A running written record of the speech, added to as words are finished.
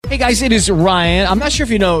Hey guys, it is Ryan. I'm not sure if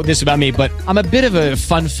you know this about me, but I'm a bit of a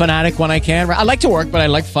fun fanatic when I can. I like to work, but I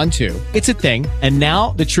like fun too. It's a thing. And now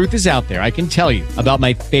the truth is out there. I can tell you about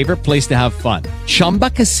my favorite place to have fun. Chumba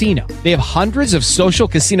Casino. They have hundreds of social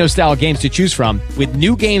casino style games to choose from with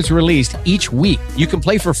new games released each week. You can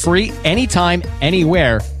play for free anytime,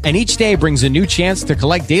 anywhere. And each day brings a new chance to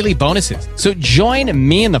collect daily bonuses. So join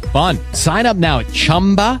me in the fun. Sign up now at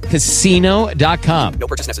ChumbaCasino.com. No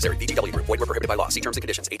purchase necessary. VGW Group. Void where prohibited by law. See terms and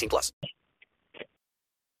conditions. 18+.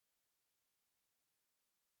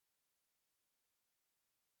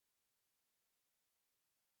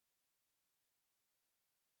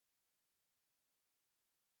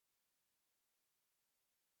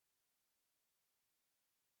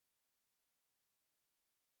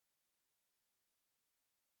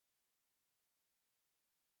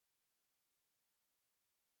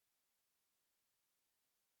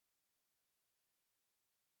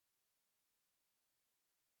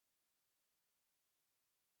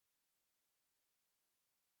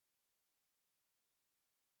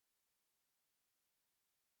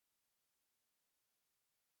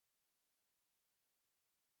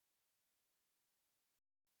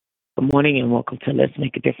 Good morning and welcome to Let's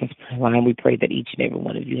Make a Difference Prayer Line. We pray that each and every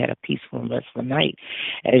one of you had a peaceful and restful night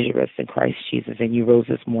as you rest in Christ Jesus and you rose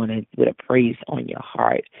this morning with a praise on your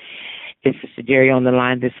heart. Is Sister Jerry on the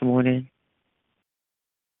line this morning?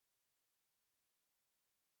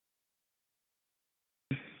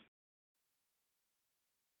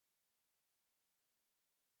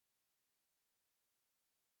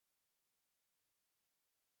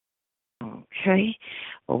 Okay.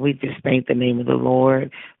 Well, we just thank the name of the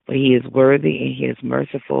Lord, for he is worthy and he is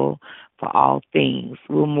merciful for all things.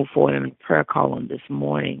 We'll move forward in a prayer call on this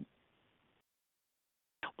morning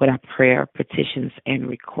with our prayer, petitions, and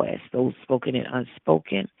requests, those spoken and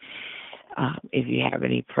unspoken. If you have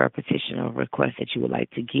any prayer, petition, or request that you would like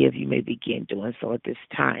to give, you may begin doing so at this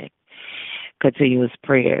time. Continuous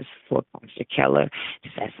prayers for Pastor Keller.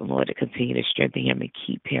 Just ask the Lord to continue to strengthen him and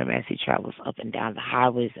keep him as he travels up and down the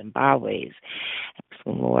highways and byways. Ask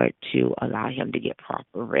the Lord to allow him to get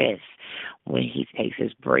proper rest when he takes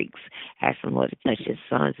his breaks. Ask the Lord to touch his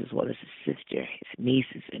sons as well as his sister, his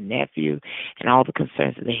nieces and nephew, and all the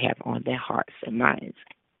concerns that they have on their hearts and minds.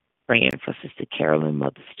 Praying for Sister Carolyn,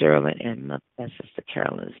 Mother Sterling, and Sister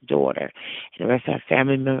Carolyn's daughter, and the rest of our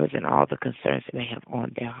family members and all the concerns that they have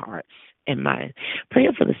on their hearts and minds.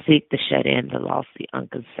 Praying for the sick, the shut-in, the lost, the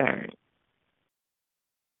unconcerned.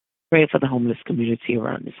 Praying for the homeless community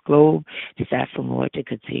around this globe. Just ask the Lord to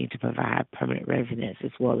continue to provide permanent residence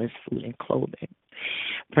as well as food and clothing.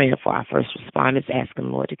 Praying for our first responders, asking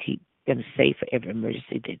the Lord to keep them safe for every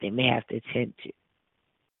emergency that they may have to attend to.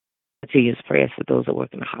 Continuous prayers for those that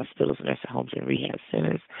work in the hospitals, nursing homes, and rehab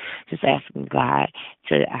centers. Just asking God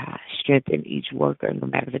to strengthen each worker no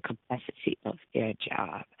matter the capacity of their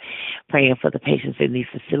job. Praying for the patients in these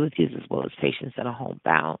facilities as well as patients that are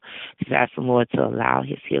homebound. Just asking the Lord to allow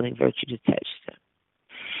his healing virtue to touch them.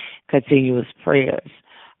 Continuous prayers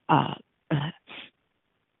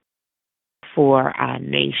for our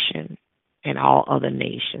nation and all other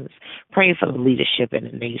nations. Praying for the leadership in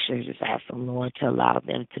the nations. Just ask the Lord to allow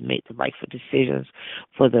them to make the rightful decisions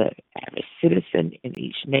for the average citizen in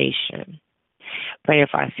each nation. Praying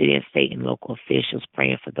for our city and state and local officials.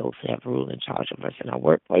 Praying for those who have rule and charge of us in our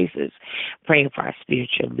workplaces. Praying for our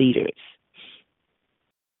spiritual leaders.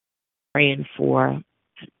 Praying for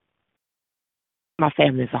my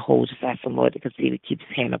family as a whole. Just ask the Lord to continue to keep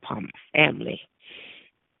his hand upon my family.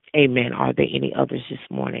 Amen. Are there any others this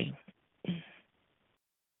morning?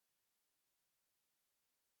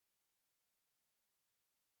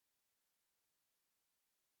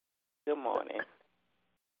 Good morning.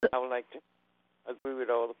 I would like to agree with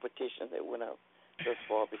all the petitions that went up thus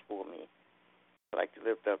far before me. I'd like to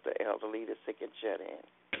lift up the elderly, the sick and shut in.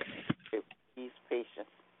 Give peace, patience,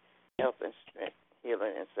 health and strength,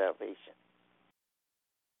 healing and salvation.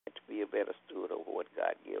 And to be a better steward over what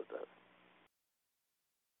God gives us.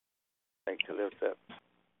 I'd like to lift up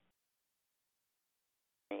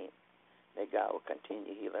pain, that God will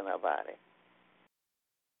continue healing our body.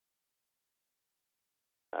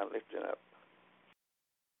 I'm lifting up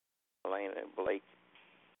Elena and Blake,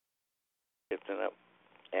 lifting up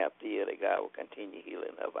Althea, that God will continue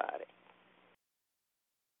healing her body.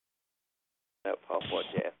 Up Papa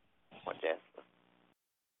Jasper,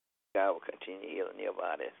 God will continue healing your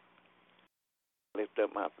bodies. Lift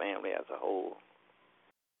up my family as a whole.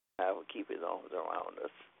 God will keep his arms around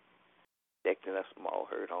us, protecting us from all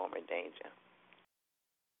hurt, harm, and danger.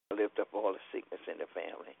 I lift up all the sickness in the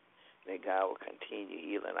family, that God will continue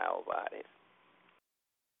healing our bodies.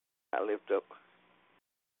 I lift up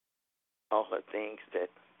all the things that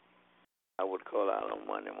I would call out on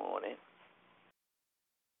Monday morning.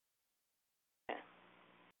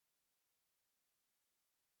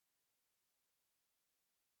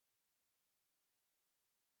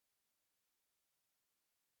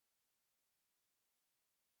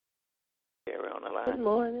 Jerry on the line. Good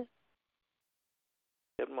morning.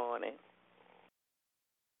 Good morning.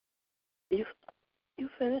 You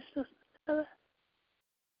finished this? Yeah,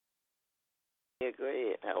 go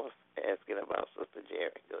ahead. I was asking about Sister Jerry.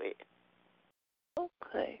 Go ahead.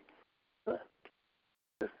 Okay.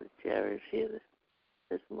 Sister Jerry's here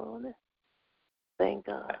this morning. Thank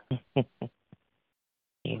God.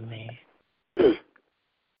 Amen. I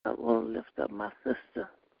want to lift up my sister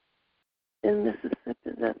in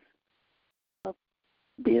Mississippi that's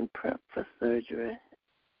being prepped for surgery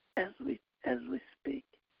as we speak.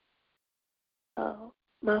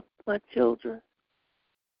 My children,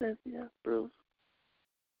 Cynthia, Bruce,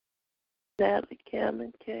 Natalie, Cam,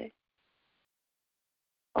 and Kay,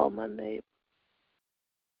 all my neighbors.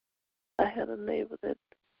 I had a neighbor that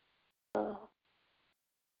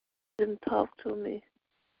didn't talk to me,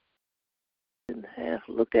 didn't half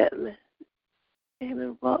look at me, came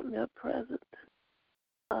and brought me a present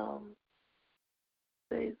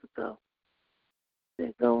days ago.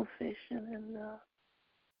 They're going fishing and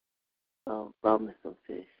brought me some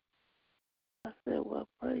fish. I said, well,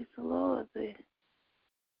 praise the Lord.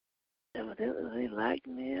 Evidently they like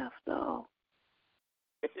me after all.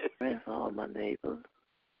 Pray for all my neighbors,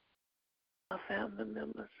 my family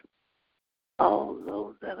members, all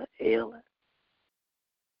those that are ailing.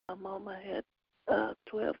 My mama had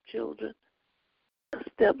 12 children, a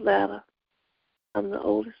stepladder. I'm the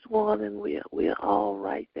oldest one, and we are all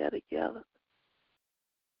right there together,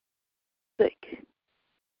 sick.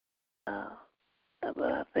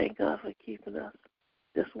 But I thank God for keeping us.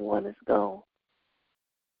 This one is gone.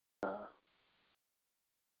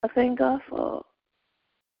 I thank God for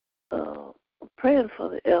praying for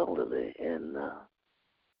the elderly and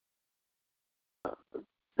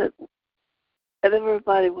that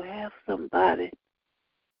everybody will have somebody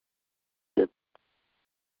to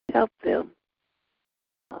help them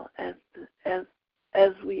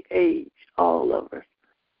as we age. All of us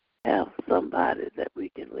have somebody that we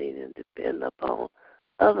can lean and depend upon.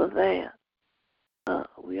 Other than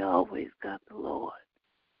we always got the Lord,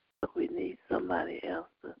 but we need somebody else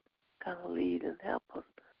to kind of lead and help us.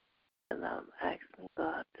 And I'm asking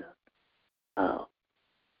God to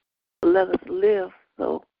let us live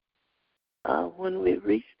so when we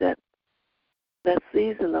reach that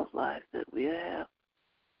season of life that we have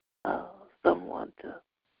someone to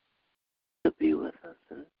be with us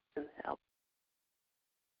and help.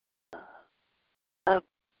 I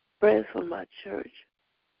pray for my church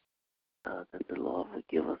that the Lord would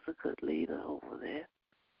give us a good leader over there.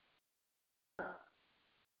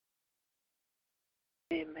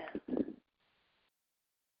 Amen.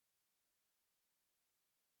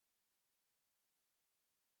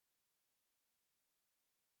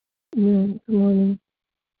 Good morning.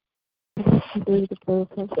 I believe the prayer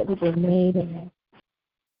requests that have been made and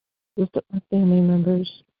lift up my family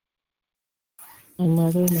members, my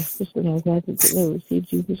mother, my sister, and my dad that they receive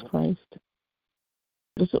Jesus Christ.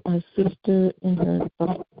 Lift up my sister in her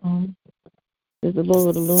thought that the Lord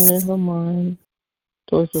would illuminate her mind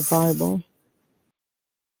towards the Bible.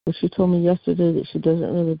 But she told me yesterday that she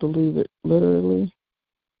doesn't really believe it literally.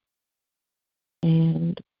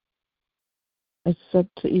 And it's up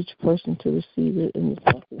to each person to receive it in the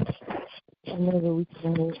message. I know that we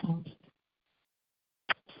can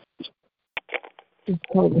just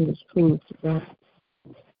tell them the truth that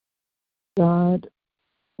God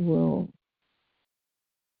will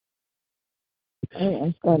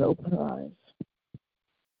ask God to open her eyes.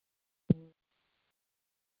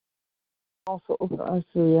 Also open her eyes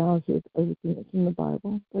to the reality of everything that's in the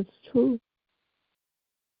Bible. That's true.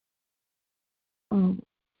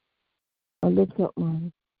 I looked up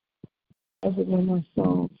myself,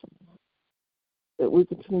 that we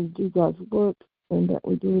continue to do God's work and that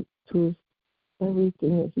we do it to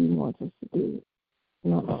everything that He wants us to do,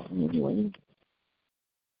 not our own way.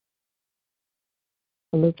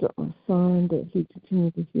 I looked up my son, that he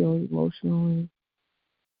continued to heal emotionally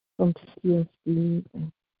from PTSD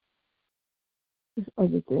and this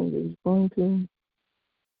other thing that he's going through.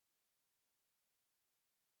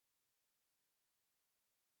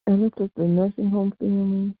 I looked at the nursing home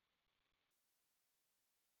family,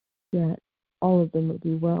 that all of them would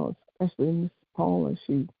be well, especially Miss Paula.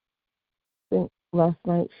 I think last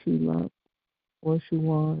night she left where she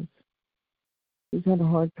was. She's had a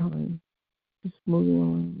hard time just moving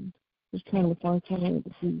around, just trying to find somewhere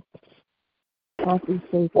to be happy,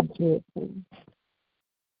 safe, and careful.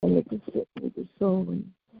 And make us fit with the soul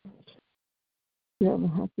and have a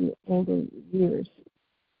happy older years.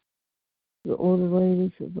 The older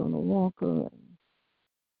lady, she's on a walker, and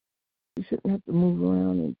you shouldn't have to move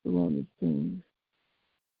around and do all these things.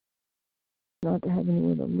 Not to have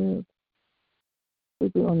anywhere to live.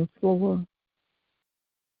 Sleeping on the floor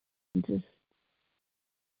and just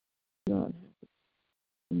not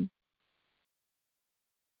happy.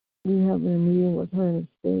 We have a meeting with her in the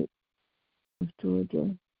state of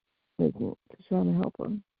Georgia, to try to help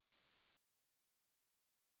her.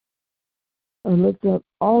 I looked up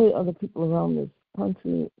all the other people around this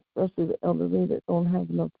country, especially the elderly that don't have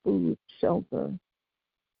enough food, shelter,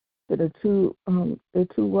 that are they're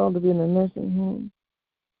too well to be in a nursing home,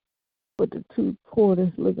 but the too poor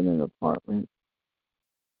that's living in an apartment.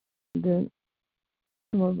 And then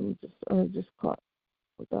some of them are just caught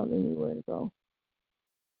without anywhere to go.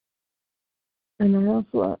 And I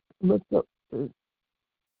also looked up the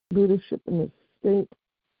leadership in this state,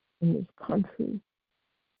 in this country.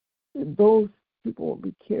 Those people will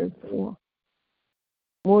be cared for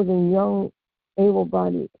more than young,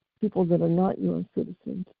 able-bodied people that are not U.S.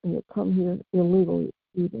 citizens and that come here illegally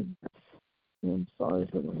even. And I'm sorry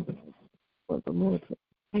for the military.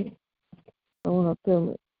 I want our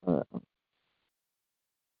family,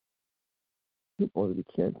 people to be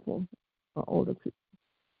cared for, older people.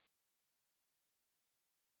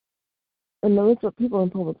 And I looked up people in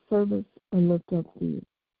public service and looked up the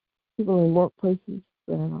people in workplaces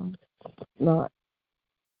that are not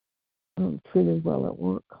treated well at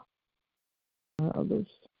work by others.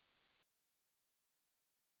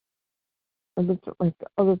 I looked at like the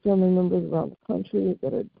other family members around the country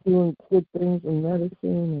that are doing good things in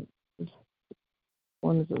medicine. And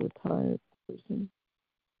one is a retired person,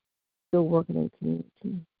 still working in the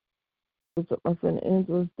community. Looked at my friend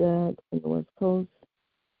Angela's dad in the West Coast,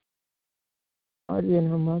 Audrey and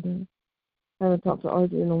her mother. I haven't talked to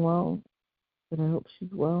Audrey in a while, but I hope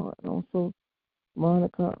she's well. And also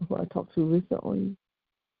Monica, who I talked to recently.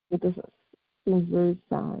 It just seems very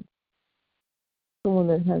sad. Someone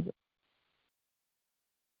that has,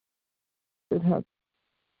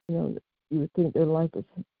 you would think their life is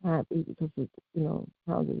happy because of,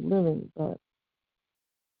 how they're living, but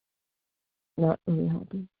not really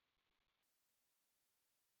happy.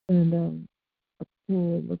 And I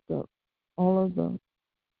continually looked up all of the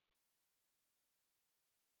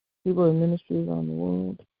people in ministries around the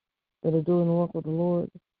world that are doing the work of the Lord.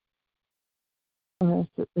 I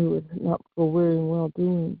asked that they would not go weary in well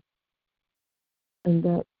doing, and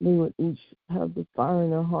that they would each have the fire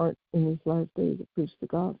in their heart in these last days to preach the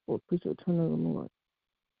gospel, preach the return of the Lord.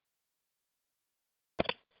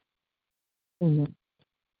 Amen.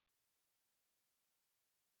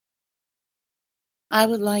 I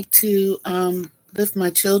would like to lift my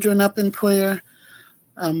children up in prayer.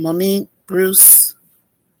 Monique, Bruce,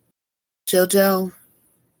 JoJo,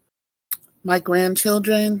 my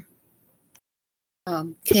grandchildren,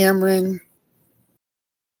 Cameron,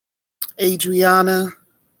 Adriana,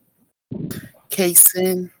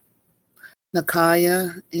 Kason,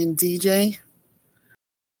 Nakaya, and DJ.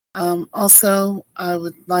 Also, I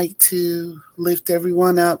would like to lift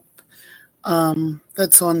everyone up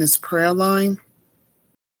that's on this prayer line,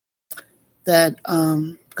 that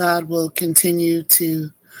God will continue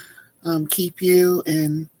to keep you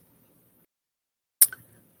and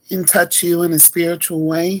touch you in a spiritual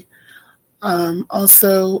way.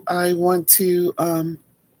 Also, I want to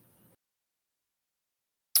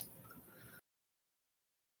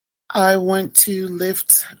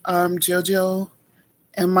lift JoJo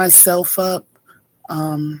and myself up.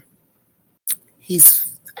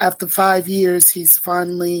 He's, after 5 years, he's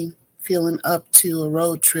finally feeling up to a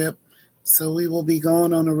road trip. So we will be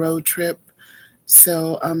going on a road trip.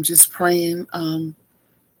 So I'm just praying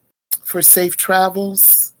for safe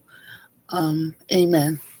travels.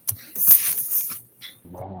 Amen.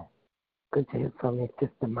 Wow. Good to hear from you,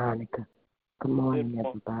 Sister Monica. Good morning,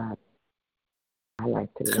 everybody. I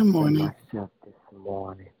like to lift up myself this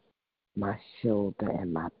morning. My shoulder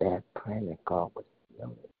and my back, praying that God would heal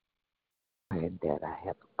me. Praying that I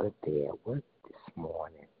have a good day at work this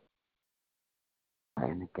morning.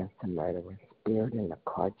 Praying against the murdering spirit and the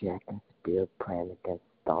carjacking spirit. Praying against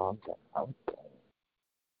storms and hurricanes.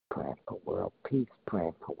 Praying for world peace.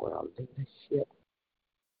 Praying for world leadership.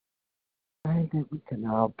 Praying that we can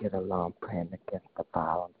all get along. Praying against the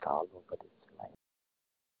violence all over this land.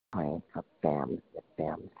 Praying for families, that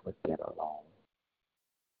families would get along.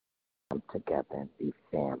 Come together and be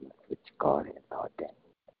families, which God has ordained.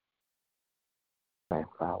 Praying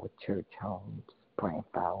for our church homes. Praying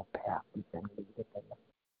for our pastors and leaders in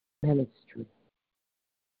the ministry.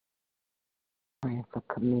 Praying for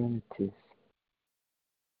communities,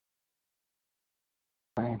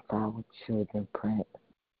 praying for our children, praying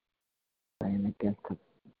against the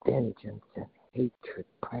vengeance and hatred,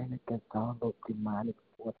 praying against all those demonic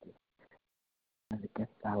forces, and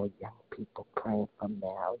against our young people, praying for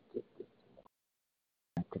marriages.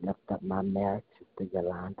 And to lift up my marriage, Sister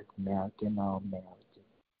Yolanda's marriage and all marriages.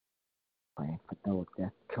 Praying for those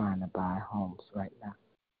that's trying to buy homes right now.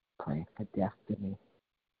 Praying for destiny.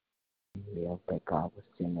 Will that God will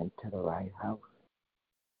send them to the right house.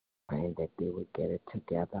 Praying that they would get it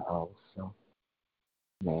together also.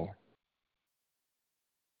 Man.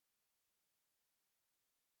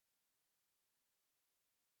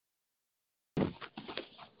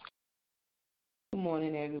 Good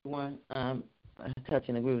morning, everyone. I touch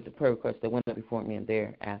and agree with the prayer requests that went up before me and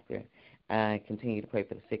thereafter. I continue to pray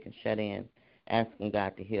for the sick and shut in, asking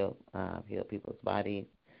God to heal people's bodies,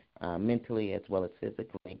 mentally as well as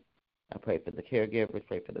physically. I pray for the caregivers,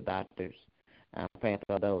 pray for the doctors, praying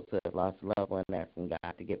for those who have lost loved ones, asking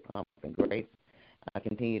God to give comfort and grace. I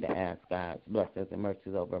continue to ask God's blessings and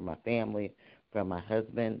mercies over my family, for my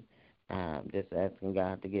husband, just asking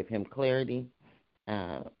God to give him clarity,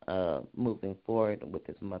 moving forward with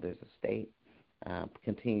his mother's estate.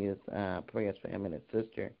 Continuous prayers for him and his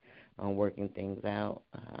sister on working things out.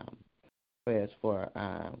 Prayers for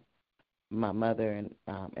my mother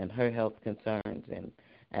and her health concerns, and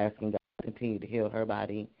asking God to continue to heal her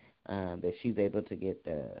body, that she's able to get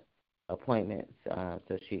the appointments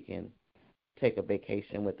so she can take a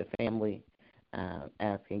vacation with the family,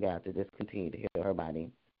 asking God to just continue to heal her body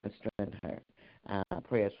and strengthen her.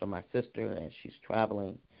 Prayers for my sister as she's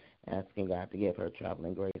traveling, asking God to give her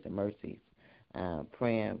traveling grace and mercies.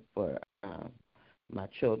 Praying for my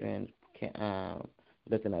children,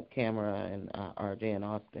 lifting up Camera and RJ and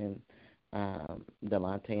Austin,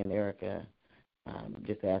 Delonte and Erica,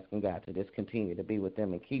 just asking God to just continue to be with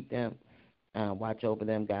them and keep them, watch over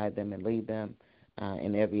them, guide them, and lead them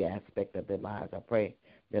in every aspect of their lives. I pray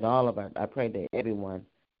that everyone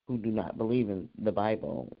who do not believe in the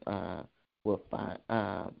Bible will find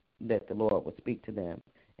that the Lord will speak to them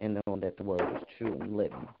and know that the word is true and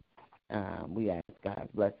living. We ask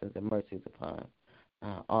God's blessings and mercies upon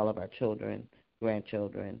all of our children,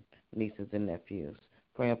 grandchildren, nieces and nephews.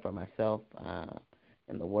 Praying for myself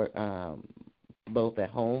and the work, both at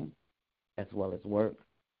home as well as work.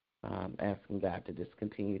 Asking God to just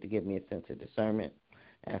continue to give me a sense of discernment.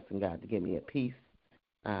 Asking God to give me a peace.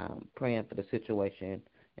 Praying for the situation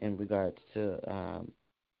in regards to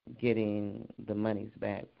getting the monies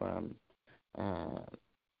back from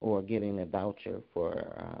or getting a voucher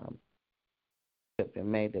for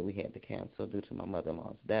in May that we had to cancel due to my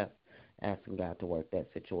mother-in-law's death. Asking God to work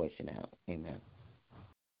that situation out. Amen.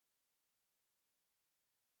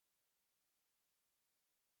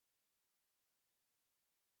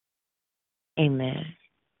 Amen.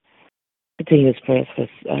 Continuous prayers for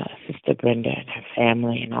Sister Brenda and her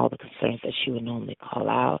family and all the concerns that she would normally call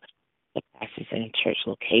out, the pastors and church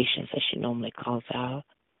locations that she normally calls out.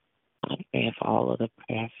 I'm praying for all of the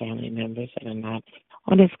prayer family members that are not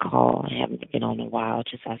on this call and haven't been on in a while.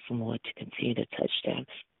 Just ask the Lord to continue to touch them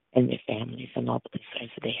and their families and all the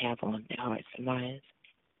concerns that they have on their hearts and minds.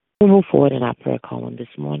 We'll move forward in our prayer column this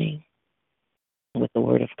morning with the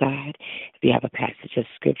Word of God. If you have a passage of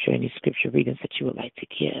Scripture, any Scripture readings that you would like to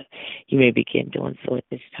give, you may begin doing so at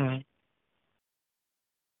this time.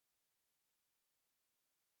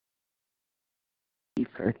 Seek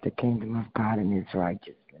first the kingdom of God and his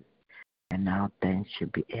righteousness, and all things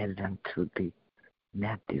should be added unto thee.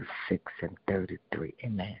 Matthew 6:33.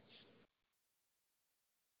 Amen.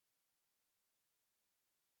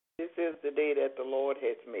 This is the day that the Lord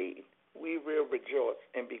has made. We will rejoice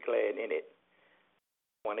and be glad in it.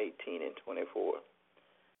 1:18 and 24.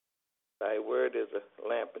 Thy word is a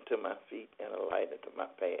lamp unto my feet and a light unto my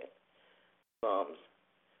path. Psalms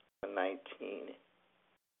 119,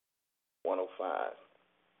 105.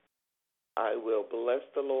 I will bless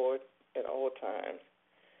the Lord at all times.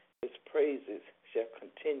 His praises shall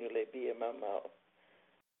continually be in my mouth.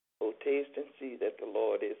 O taste and see that the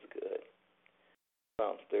Lord is good.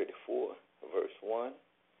 Psalms 34, verse 1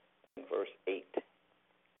 and verse 8.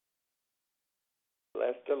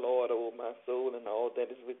 Bless the Lord, O my soul, and all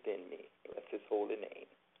that is within me. Bless his holy name.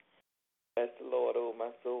 Bless the Lord, O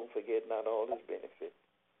my soul, and forget not all his benefits.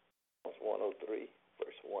 Psalms 103,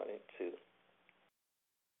 verse 1 and 2.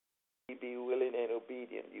 Ye be willing and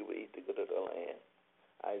obedient, you will eat the good of the land.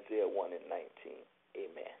 Isaiah 1 and 19.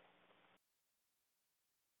 Amen.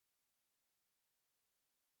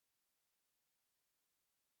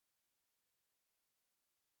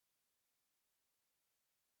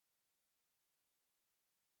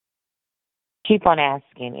 Keep on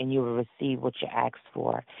asking, and you will receive what you ask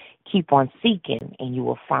for. Keep on seeking, and you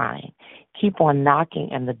will find. Keep on knocking,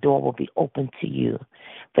 and the door will be open to you.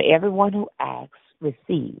 For everyone who asks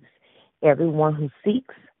receives. Everyone who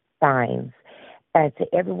seeks finds. And to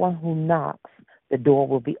everyone who knocks, the door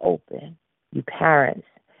will be open. You parents,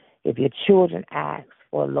 if your children ask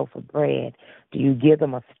for a loaf of bread, do you give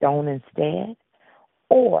them a stone instead?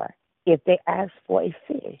 Or if they ask for a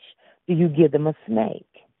fish, do you give them a snake?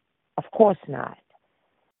 Of course not.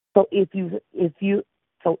 So if you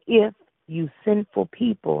sinful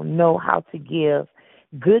people know how to give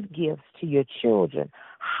good gifts to your children,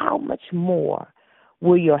 how much more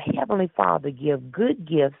will your heavenly Father give good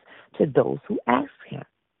gifts to those who ask him?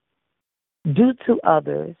 Do to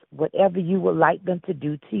others whatever you would like them to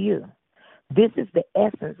do to you. This is the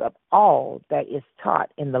essence of all that is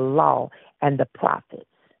taught in the law and the prophets.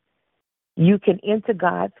 You can enter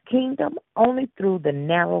God's kingdom only through the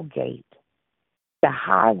narrow gate. The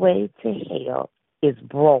highway to hell is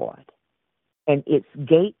broad, and its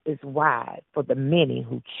gate is wide for the many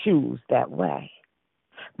who choose that way.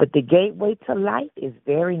 But the gateway to life is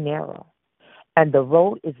very narrow, and the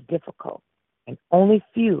road is difficult, and only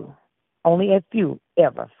a few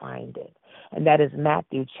ever find it. And that is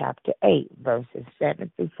Matthew chapter 8, verses 7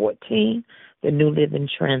 through 14, the New Living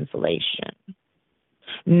Translation.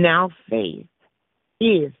 Now faith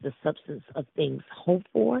is the substance of things hoped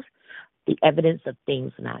for, the evidence of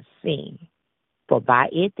things not seen. For by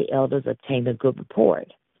it the elders obtained a good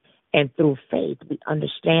report. And through faith we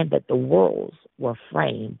understand that the worlds were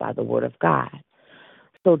framed by the word of God,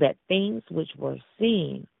 so that things which were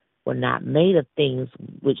seen were not made of things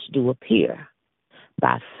which do appear.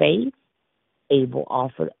 By faith Abel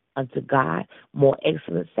offered unto God more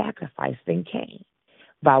excellent sacrifice than Cain,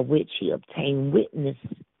 by which he obtained witness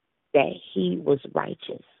that he was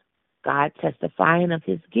righteous, God testifying of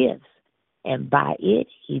his gifts, and by it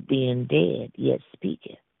he being dead yet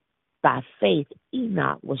speaketh. By faith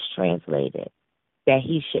Enoch was translated, that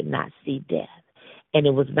he should not see death, and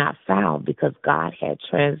it was not found, because God had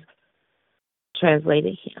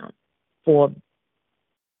translated him. For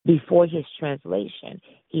before his translation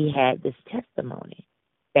he had this testimony,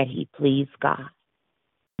 that he pleased God.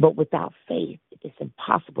 But without faith it is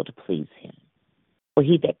impossible to please him. For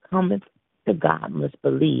he that cometh to God must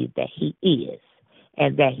believe that he is,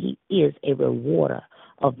 and that he is a rewarder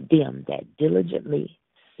of them that diligently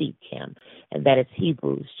seek him. And that is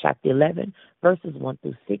Hebrews chapter 11, verses 1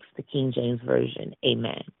 through 6, the King James Version.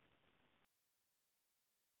 Amen.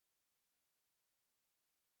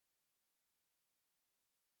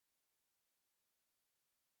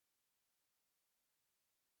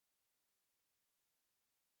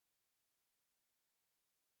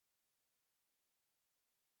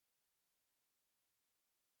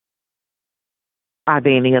 Are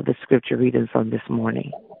there any other scripture readings on this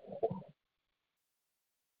morning?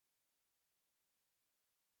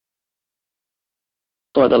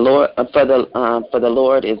 For the Lord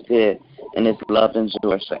is good, and his love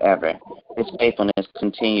endures forever. His faithfulness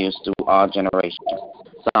continues through all generations.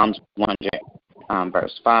 Psalms 100,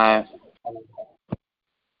 verse 5.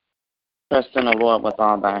 Trust in the Lord with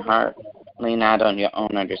all thy heart. Lean not on your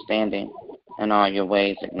own understanding. In all your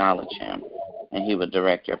ways acknowledge him, and he will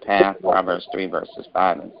direct your path. Proverbs 3, verses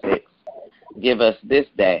 5 and 6. Give us this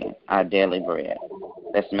day our daily bread.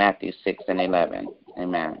 That's Matthew 6 and 11.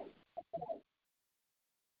 Amen.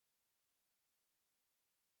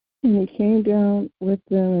 And he came down with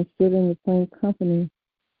them and stood in the plain company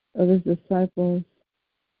of his disciples,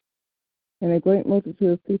 and a great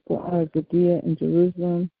multitude of people out of Judea and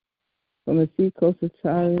Jerusalem, from the sea coast of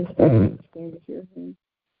Tyre, came to hear him,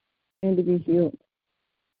 and to be healed.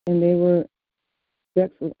 And they were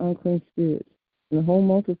vexed with unclean spirits, and the whole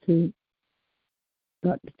multitude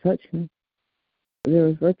got to touch him, for there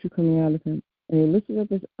was virtue coming out of him. And he lifted up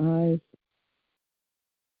his eyes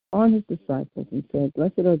on his disciples and said,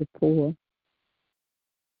 Blessed are the poor,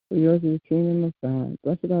 for yours is the kingdom of God.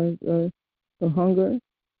 Blessed are those who hunger,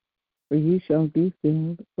 for you shall be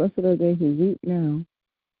filled. Blessed are they who weep now,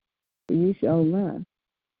 for you shall laugh.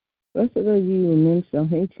 Blessed are you when men shall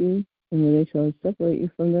hate you, and when they shall separate you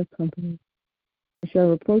from their company. They shall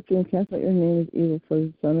reproach you and cast out your name as evil for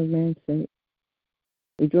the Son of Man's sake.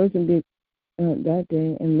 Rejoice and be that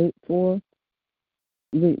day, and look for,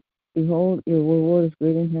 behold, your reward is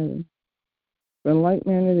great in heaven. For in like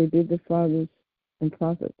manner they did the fathers and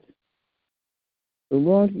prophets. But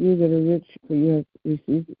woe unto you that are rich, for you have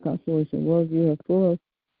received consolation. Woe to you who are full,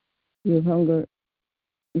 you have hunger,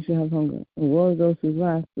 you shall have hunger. And woe to those who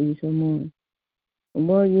laugh, for you shall mourn. And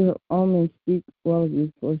woe to you who all men speak well of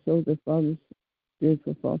you, for so the fathers did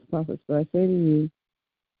for false prophets. But I say to you,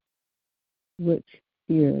 which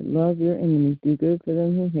hear, love your enemies, do good for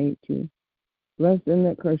them who hate you, bless them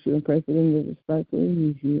that curse you, and pray for them that despitefully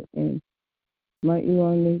use you, and smite you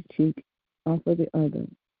on the cheek, offer the other,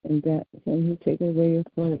 and that him who taketh away your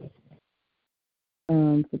clothes,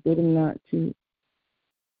 forbid him not to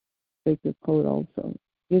take your coat also.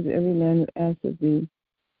 Give every man who asks of thee,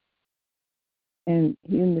 and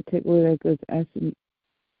he whom take away thy goods, ask him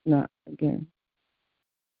not again.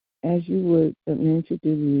 As you would that men should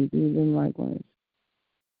do to you, do them likewise.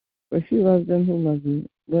 For if you love them who love you,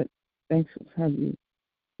 what thanks have you?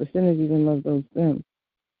 For sinners even love those them.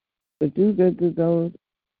 But do good to those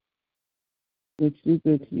which do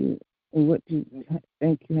good to you, and what do you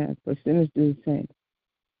think you have? For sinners do the same.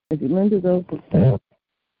 If you lend to those who fail,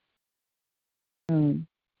 and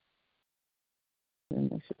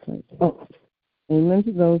lend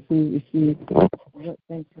to those who receive, what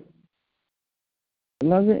thanks have you?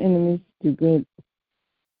 Love your enemies, do good,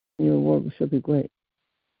 and your reward shall be great.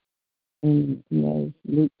 And that is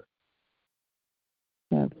Luke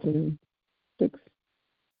chapter 6,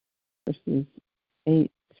 verses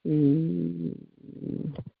 8 through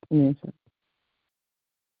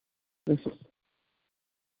verses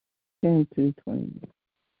 10 through 20.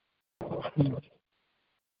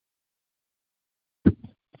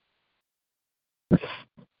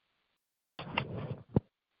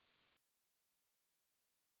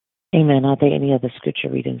 Amen. Are there any other scripture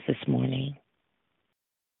readings this morning?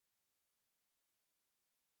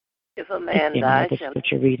 If a man dies,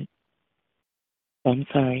 scripture reading? I'm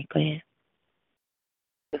sorry. Go ahead.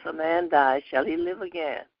 If a man dies, shall he live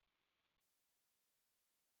again?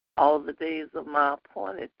 All the days of my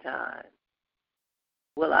appointed time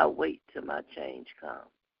will I wait till my change comes.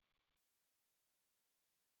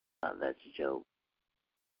 That's Job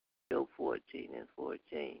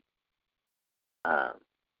 14:14.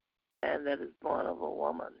 And that is born of a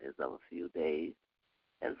woman is of a few days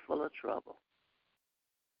and full of trouble.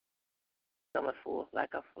 Cometh forth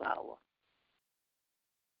like a flower,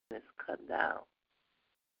 and is cut down.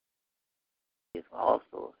 It's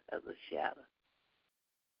also as a shadow.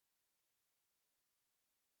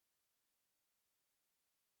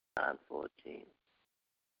 John 14:1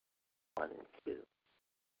 and 2.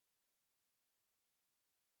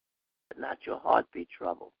 But not your heart be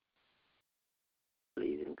troubled.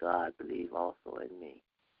 Believe in God, believe also in me.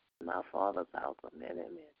 In my Father's house are many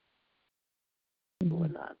men. Who were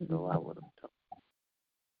not so, I would have told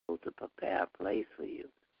you to prepare a place for you.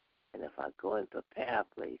 And if I go and prepare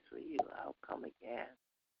a place for you, I'll come again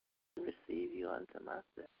and receive you unto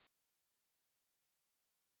myself.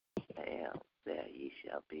 And there ye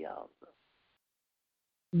shall be also.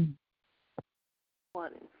 1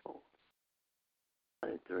 and 4.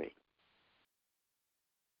 1 and 3.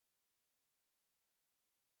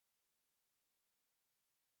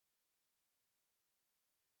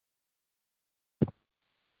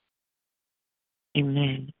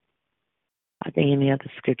 Amen. Are there any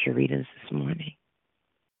other scripture readings this morning?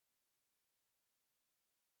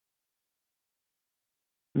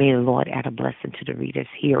 May the Lord add a blessing to the readers,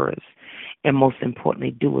 hearers, and most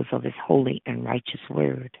importantly, doers of his holy and righteous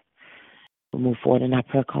word. We'll move forward in our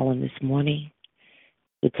prayer calling this morning.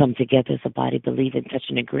 We come together as a body, believing,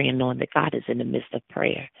 touching, agreeing, knowing that God is in the midst of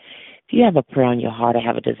prayer. If you have a prayer on your heart or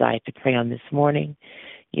have a desire to pray on this morning,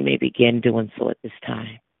 you may begin doing so at this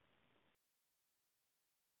time.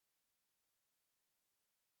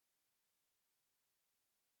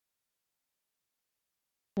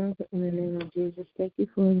 Father, in the name of Jesus, thank you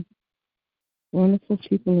for the wonderful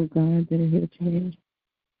people of God that are here today.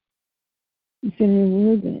 You said in your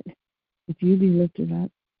word that if you be lifted up,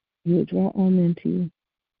 you will draw all men to you.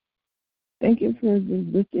 Thank you for the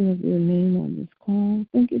lifting of your name on this call.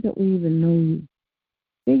 Thank you that we even know you.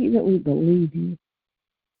 Thank you that we believe you.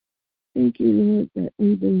 Thank you, Lord, that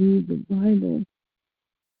we believe the Bible.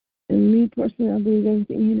 And me personally, I believe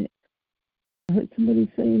everything in it. I heard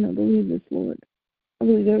somebody saying, I believe this, Lord. I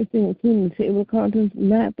believe everything within the table of contents,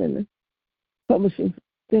 map, and publishing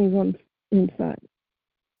things on inside.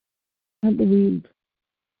 I believe.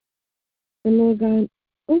 And Lord God,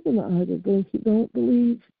 open the eyes of those who don't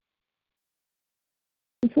believe.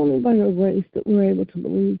 It's only by your grace that we're able to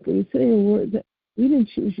believe. For you say in your word that we didn't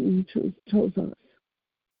choose you, you chose us.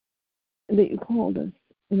 And that you called us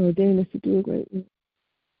and ordained us to do a great work.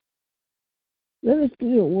 Let us do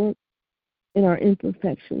your work in our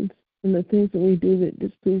imperfections and the things that we do that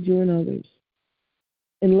displease you and others.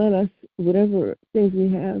 And let us, whatever things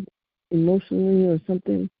we have emotionally or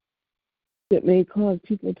something that may cause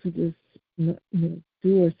people to just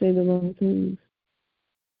do or say the wrong things,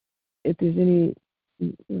 if there's any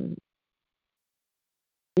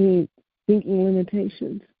thinking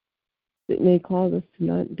limitations, that may cause us to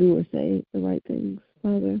not do or say the right things.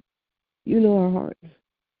 Father, you know our hearts.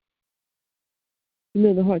 You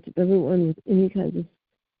know the hearts of everyone with any kinds of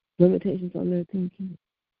limitations on their thinking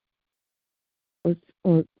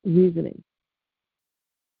or reasoning.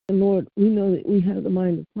 And Lord, we know that we have the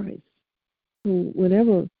mind of Christ. So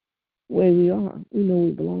whatever way we are, we know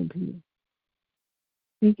we belong to you.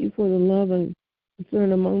 Thank you for the love and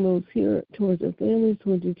concern among those here towards their families,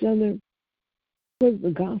 towards each other, towards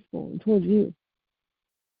the gospel, and towards you.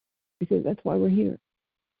 Because that's why we're here.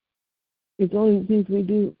 It's only the things we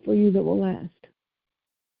do for you that will last.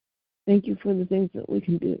 Thank you for the things that we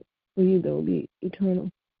can do for you that will be eternal,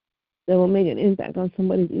 that will make an impact on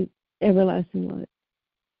somebody's everlasting life.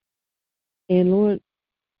 And Lord,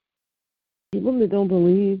 people that don't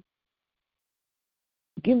believe,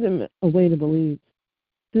 give them a way to believe.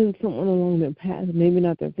 Send someone along their path, maybe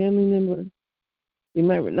not their family member. They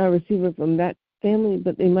might not receive it from that family,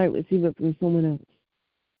 but they might receive it from someone else.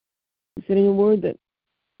 You said in your word that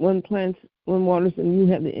one plants, one waters, and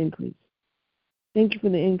you have the increase. Thank you for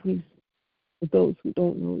the increase of those who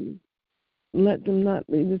don't know you. Let them not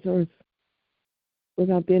leave this earth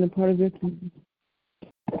without being a part of your kingdom.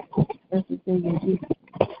 That's the thing in Jesus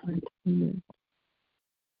Christ. Amen.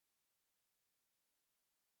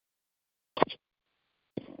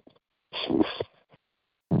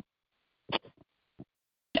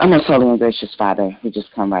 Our most holy and gracious Father, we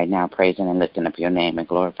just come right now praising and lifting up your name and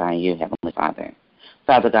glorifying you, Heavenly Father.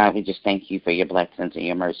 Father God, we just thank you for your blessings and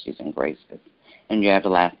your mercies and graces and your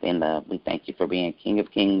everlasting love. We thank you for being King of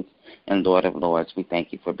Kings and Lord of Lords. We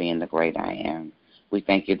thank you for being the great I am. We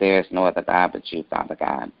thank you there is no other God but you, Father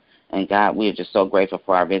God. And God, we are just so grateful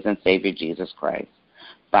for our risen Savior, Jesus Christ.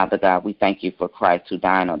 Father God, we thank you for Christ who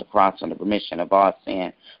died on the cross for the remission of all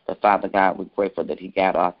sin. But Father God, we're grateful that he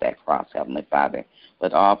got off that cross, Heavenly Father,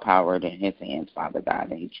 with all power in his hands, Father God,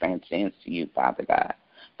 and he transcends to you, Father God.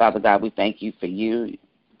 Father God, we thank you for you,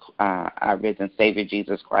 our risen Savior,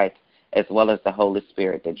 Jesus Christ, as well as the Holy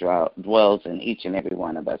Spirit that dwells in each and every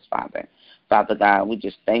one of us, Father. Father God, we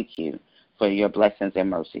just thank you for your blessings and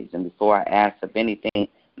mercies. And before I ask of anything,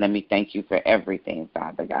 let me thank you for everything,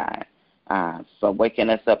 Father God. For waking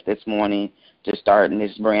us up this morning to start in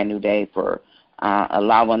this brand new day, for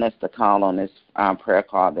allowing us to call on this prayer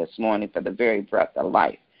call this morning, for the very breath of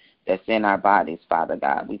life that's in our bodies, Father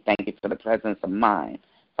God. We thank you for the presence of mind,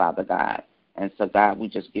 Father God. And so, God, we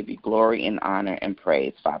just give you glory and honor and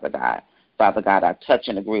praise, Father God. Father God, I touch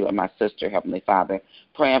and agree with my sister, Heavenly Father,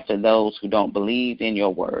 praying for those who don't believe in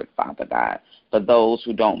your word, Father God, for those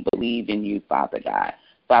who don't believe in you, Father God.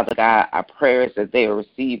 Father God, our prayer is that they will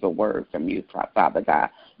receive a word from you, Father God.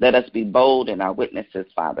 Let us be bold in our witnesses,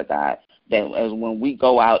 Father God, that as when we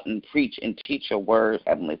go out and preach and teach your word,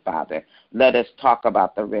 Heavenly Father, let us talk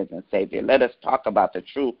about the risen Savior. Let us talk about the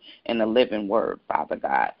true and the living word, Father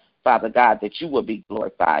God. Father God, that you will be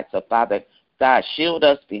glorified. So, Father God, shield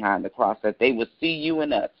us behind the cross, that they will see you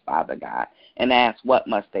in us, Father God, and ask what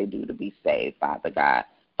must they do to be saved, Father God.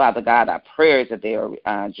 Father God, our prayer is that they will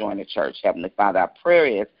join the church, Heavenly Father. Our prayer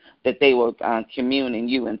is that they will commune in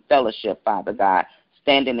you in fellowship, Father God,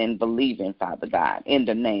 standing and believing, Father God, in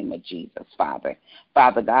the name of Jesus, Father.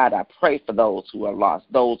 Father God, I pray for those who are lost,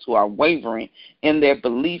 those who are wavering in their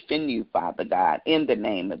belief in you, Father God, in the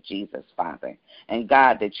name of Jesus, Father. And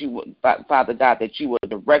God, that you would, Father God, that you would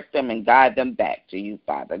direct them and guide them back to you,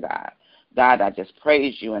 Father God. God, I just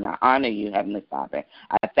praise you and I honor you, Heavenly Father.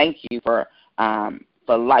 I thank you for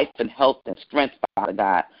life and health and strength, Father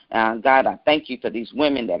God. God, I thank you for these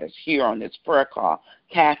women that is here on this prayer call,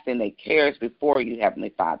 casting their cares before you,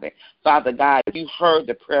 Heavenly Father. Father God, you heard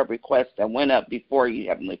the prayer requests that went up before you,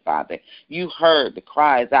 Heavenly Father. You heard the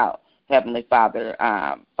cries out, Heavenly Father,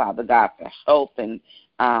 Father God, for health and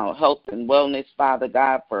wellness, Father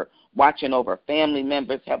God, for watching over family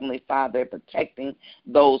members, Heavenly Father, protecting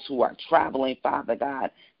those who are traveling, Father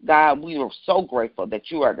God. God, we are so grateful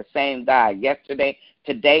that you are the same God yesterday,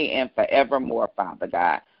 today, and forevermore, Father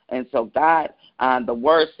God. And so, God, the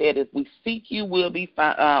word said, if we seek you, we will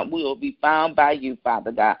be found by you,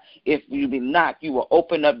 Father God. If you be knock, you will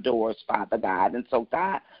open up doors, Father God. And so,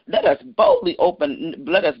 God, let us boldly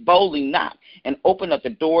knock and open up the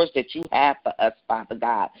doors that you have for us, Father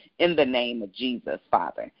God, in the name of Jesus,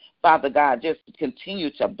 Father. Father God, just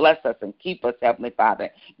continue to bless us and keep us, Heavenly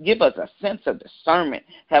Father. Give us a sense of discernment,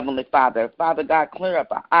 Heavenly Father. Father God, clear up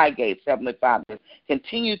our eye gates, Heavenly Father.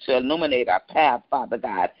 Continue to illuminate our path, Father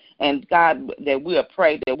God. And God, that we'll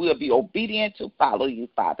pray that we'll be obedient to follow you,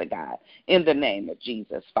 Father God, in the name of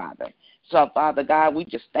Jesus, Father. So, Father God, we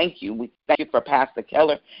just thank you. We thank you for Pastor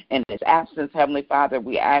Keller in his absence, Heavenly Father.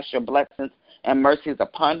 We ask your blessings and mercies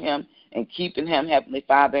upon him and keeping him, Heavenly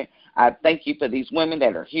Father. I thank you for these women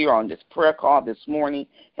that are here on this prayer call this morning.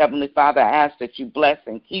 Heavenly Father, I ask that you bless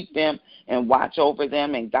and keep them and watch over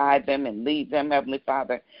them and guide them and lead them, Heavenly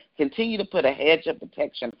Father. Continue to put a hedge of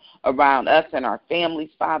protection around us and our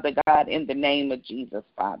families, Father God, in the name of Jesus,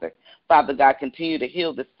 Father. Father God, continue to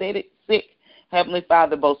heal the sick, Heavenly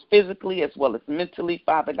Father, both physically as well as mentally,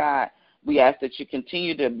 Father God. We ask that you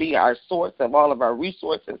continue to be our source of all of our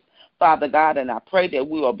resources, Father God, and I pray that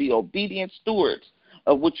we will be obedient stewards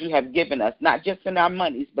of what you have given us, not just in our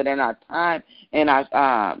monies, but in our time and our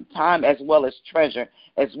time as well as treasure,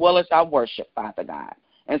 as well as our worship, Father God.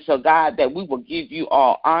 And so, God, that we will give you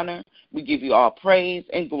all honor, we give you all praise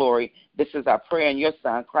and glory. This is our prayer in your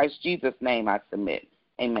Son, Christ Jesus' name I submit.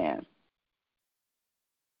 Amen.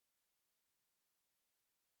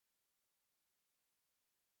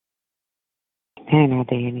 And are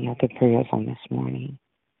there any other prayers on this morning?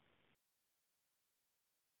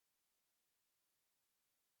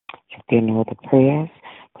 If there are no other prayers,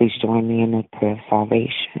 please join me in the prayer of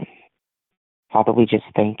salvation. Father, we just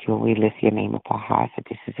thank you and we lift your name up on high, for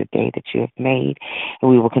this is a day that you have made, and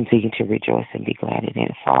we will continue to rejoice and be glad in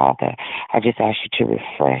it. Father, I just ask you to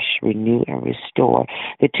refresh, renew, and restore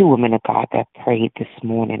the two women of God that prayed this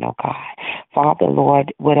morning, oh God. Father,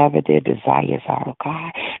 Lord, whatever their desires are, oh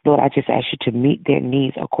God, Lord, I just ask you to meet their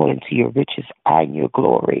needs according to your riches and your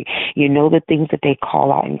glory. You know the things that they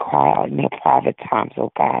call out and cry out in their private times,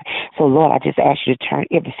 oh God. So, Lord, I just ask you to turn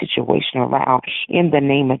every situation around in the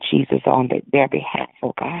name of Jesus on their behalf,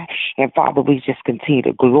 oh God. And Father, we just continue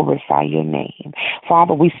to glorify your name.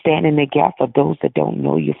 Father, we stand in the gap for those that don't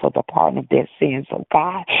know you for the pardon of their sins, oh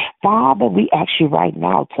God. Father, we ask you right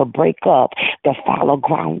now to break up the fallow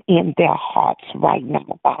ground in their hearts right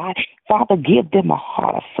now, God. Father, give them a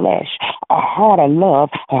heart of flesh, a heart of love,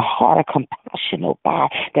 a heart of compassion, oh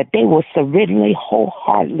God, that they will surrender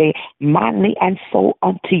wholeheartedly, mindly, and soul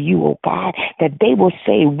unto you, oh God, that they will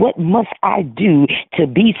say, what must I do to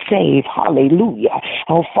be saved? Hallelujah.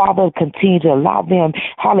 Oh, Father, continue to allow them,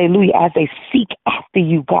 hallelujah, as they seek after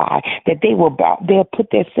you, God, that they will they'll put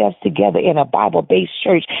themselves together in a Bible-based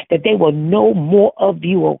church, that they will know more of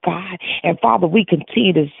you, oh God. And Father, we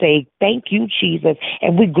continue to say, thank you, Jesus,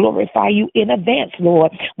 and we glorify you in advance,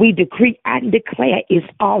 Lord. We decree and declare it's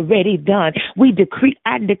already done. We decree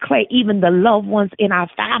and declare even the loved ones in our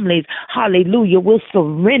families, hallelujah, will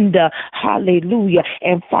surrender, hallelujah.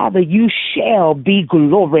 And Father, you shall be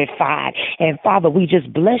glorified. And Father, we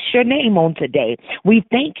just bless your name on today. We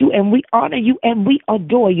thank you and we honor you and we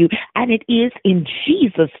adore you. And it is in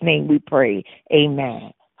Jesus' name we pray.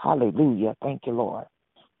 Amen. Hallelujah. Thank you, Lord.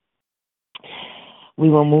 We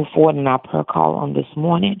will move forward in our prayer call on this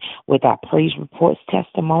morning with our praise reports,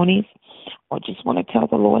 testimonies, or just want to tell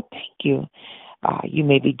the Lord thank you. You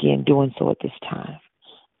may begin doing so at this time.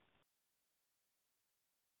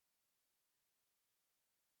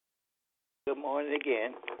 Good morning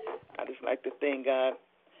again. I just like to thank God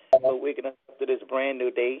for waking us up to this brand new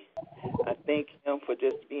day. I thank him for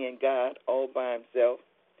just being God all by himself.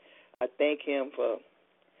 I thank him for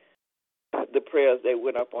the prayers that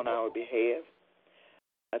went up on our behalf.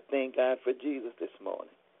 I thank God for Jesus this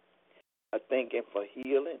morning. I thank him for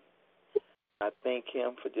healing. I thank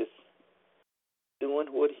him for just doing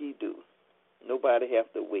what he do. Nobody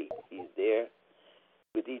have to wait. He's there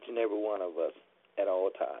with each and every one of us at all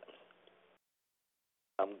times.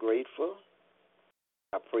 I'm grateful.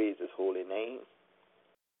 I praise his holy name.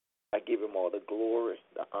 I give him all the glory,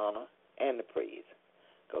 the honor, and the praise,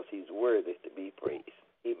 because he's worthy to be praised.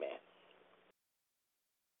 Amen.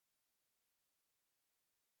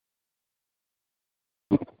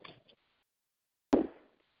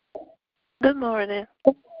 Good morning.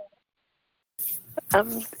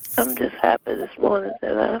 I'm just happy this morning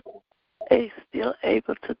that I'm still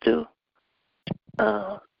able to do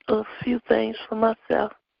a few things for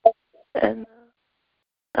myself. And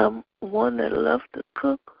I'm one that loves to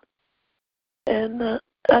cook. And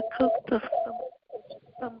I cooked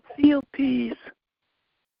some field peas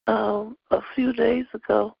a few days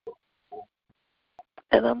ago.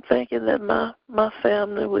 And I'm thinking that my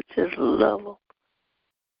family would just love them.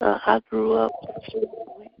 I grew up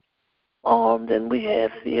armed, and we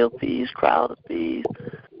had field peas, crowded peas,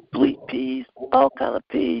 sweet peas, all kind of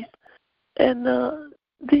peas. And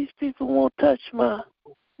these people won't touch my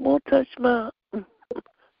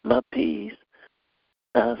peas.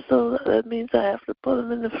 So that means I have to put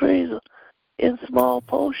them in the freezer in small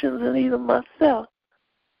portions and eat them myself.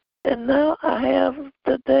 And now I have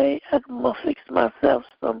today, I'm going to fix myself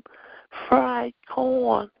some fried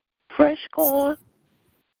corn, fresh corn.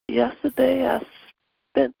 Yesterday I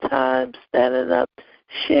spent time standing up,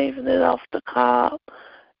 shaving it off the cob,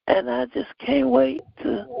 and I just can't wait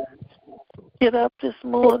to get up this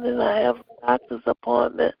morning. I have a doctor's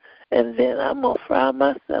appointment, and then I'm going to fry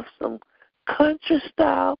myself some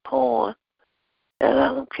country-style corn. And I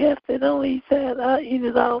don't care if they don't eat that. I eat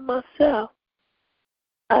it all myself.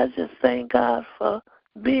 I just thank God for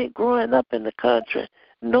growing up in the country,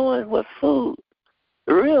 knowing what food,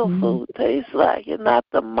 real food tastes like, and not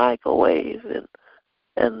the microwave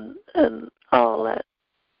and all that.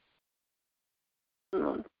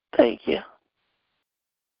 Thank you.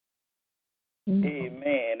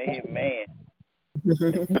 Amen. Amen.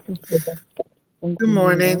 Good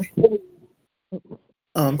morning.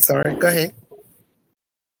 Oh, I'm sorry. Go ahead.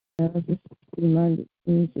 I was just reminded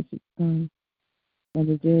me,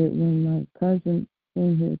 Mother Jared, when my cousin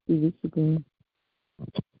came here a few weeks ago,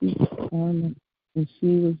 and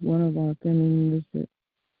she was one of our family members that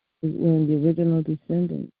was one of the original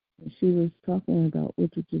descendants. And she was talking about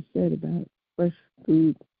what you just said about fresh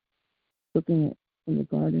food, cooking it in the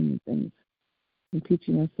garden and things, and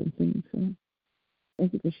teaching us some things. So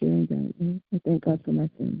thank you for sharing that. I thank God for my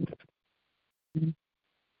family.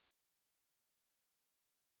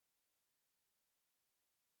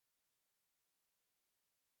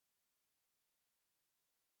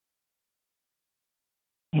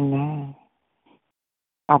 Amen.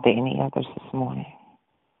 Are there any others this morning?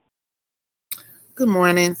 Good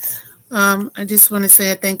morning. I just want to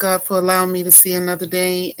say I thank God for allowing me to see another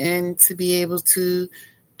day and to be able to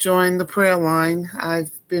join the prayer line.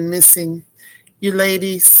 I've been missing you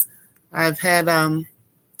ladies. I've had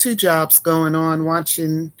 2 jobs going on,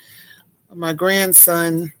 watching my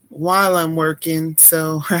grandson while I'm working,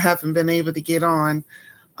 so I haven't been able to get on.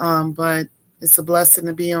 But it's a blessing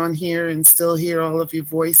to be on here and still hear all of your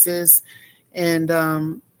voices.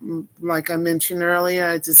 And like I mentioned earlier,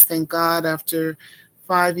 I just thank God after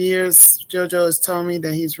 5 years, JoJo has told me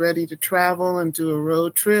that he's ready to travel and do a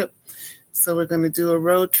road trip. So we're going to do a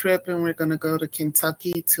road trip, and we're going to go to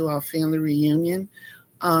Kentucky to our family reunion.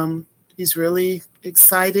 He's really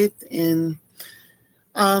excited and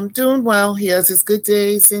doing well. He has his good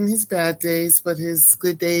days and his bad days, but his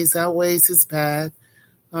good days outweighs his bad.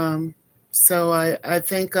 So I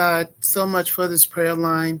thank God so much for this prayer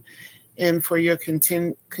line and for your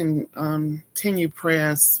continued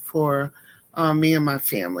prayers for me and my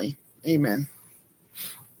family. Amen.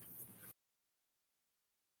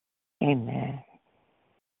 Amen.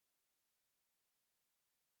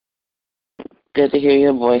 Good to hear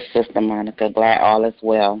your voice, Sister Monica. Glad all is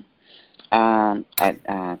well.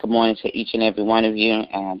 Good morning to each and every one of you.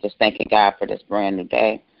 Just thanking God for this brand new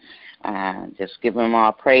day. Just giving him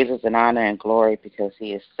all praises and honor and glory because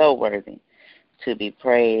he is so worthy to be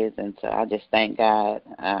praised. And so I just thank God.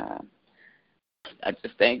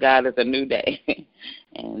 It's a new day.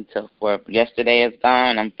 And so for yesterday is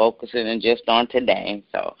gone, I'm focusing just on today.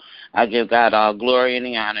 So I give God all glory and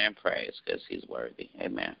the honor and praise because he's worthy.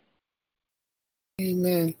 Amen.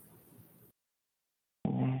 Amen.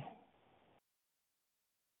 Amen.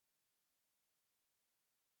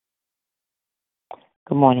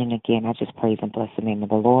 Good morning again. I just praise and bless the name of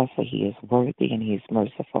the Lord, for he is worthy and he is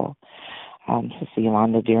merciful. Sister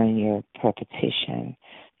Yolanda, during your prayer petition,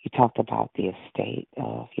 you talked about the estate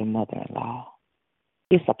of your mother-in-law.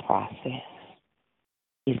 It's a process.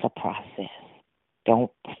 It's a process.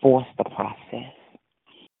 Don't force the process.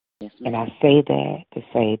 Yes, and I say that to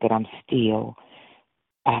say that I'm still,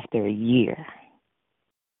 after a year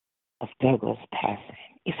of Douglas passing,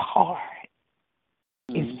 it's hard.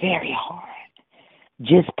 It's very hard.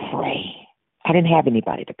 Just pray. I didn't have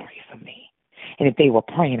anybody to pray for me. And if they were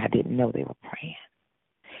praying, I didn't know they were praying.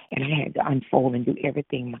 And I had to unfold and do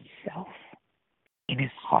everything myself. And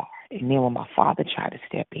it's hard. And then when my father tried to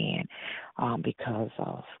step in because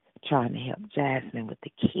of trying to help Jasmine with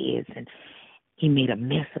the kids, and he made a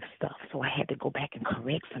mess of stuff, so I had to go back and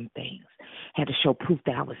correct some things. Had to show proof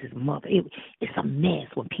that I was his mother. It's a mess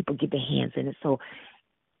when people get their hands in it. So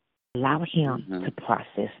allow him to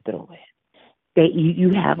process through it.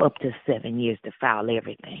 You have up to 7 years to file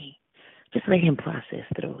everything. Just let him process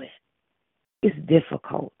through it. It's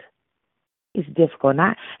difficult. It's difficult.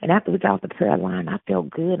 And after we got off the prayer line, I felt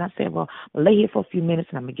good. I said, well, I'll lay here for a few minutes,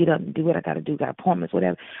 and I'm going to get up and do what I got to do, got appointments,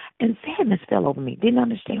 whatever. And sadness fell over me. Didn't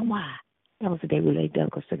understand why. That was the day we laid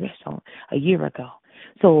Douglas to rest on a year ago.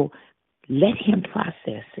 So let him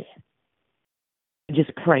process it.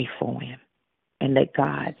 Just pray for him and let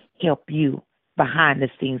God help you behind the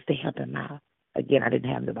scenes to help him out. Again, I didn't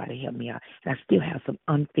have nobody to help me out. And I still have some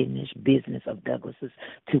unfinished business of Douglas's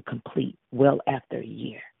to complete well after a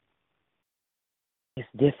year. It's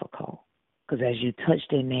difficult because as you touch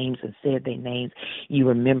their names and said their names, you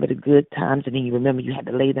remember the good times, and then you remember you had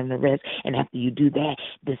to lay them to rest. And after you do that,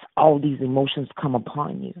 all these emotions come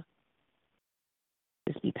upon you.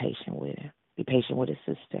 just be patient with him. Be patient with his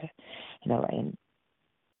sister, and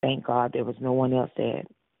thank God there was no one else there,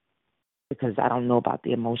 because I don't know about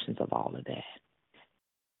the emotions of all of that.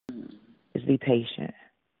 Just be patient.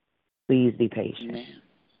 Please be patient. Amen.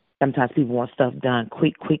 Sometimes people want stuff done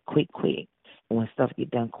quick. And when stuff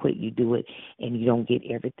get done quick, you do it, and you don't get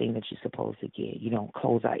everything that you're supposed to get. You don't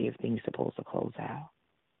close out everything you're supposed to close out.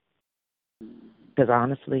 Because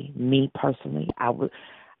honestly, me personally,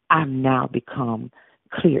 I've now become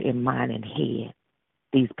clear in mind and head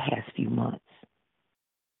these past few months.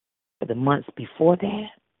 But the months before that,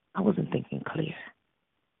 I wasn't thinking clear.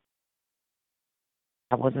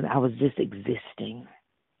 I was just existing.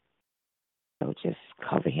 So just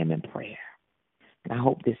cover him in prayer. And I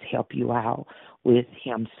hope this help you out with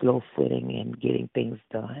him slow footing and getting things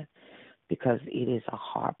done, because it is a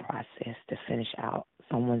hard process to finish out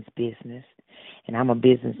someone's business. And I'm a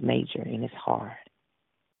business major, and it's hard.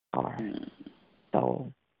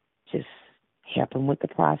 So just help him with the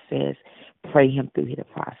process. Pray him through the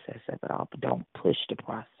process of it all, but don't push the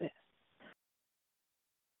process.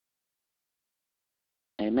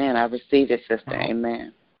 Amen. I receive it, sister.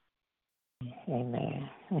 Amen. Amen.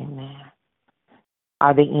 Amen.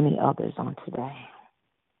 Are there any others on today?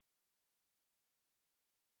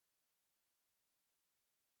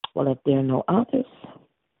 Well, if there are no others,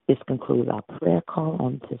 this concludes our prayer call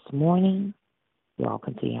on this morning. You all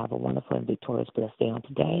continue to have a wonderful and victorious, blessed day on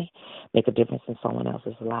today. Make a difference in someone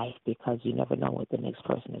else's life, because you never know what the next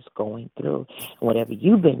person is going through. And whatever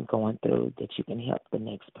you've been going through, that you can help the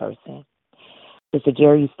next person. Sister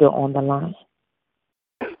Jerry, you still on the line?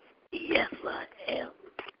 Yes, I am.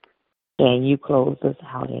 Can you close us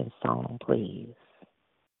out in song, please?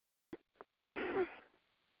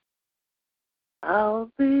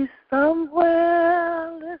 I'll be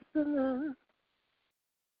somewhere listening.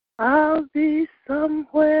 I'll be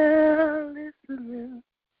somewhere listening.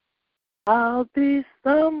 I'll be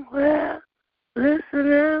somewhere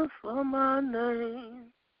listening for my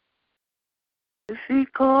name. If he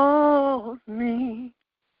calls me,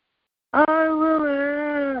 I will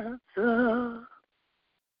answer.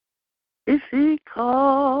 If he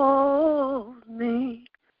calls me,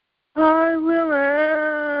 I will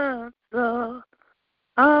answer.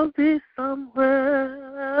 I'll be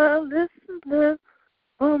somewhere listening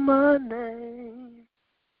for my name.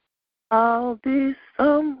 I'll be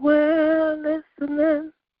somewhere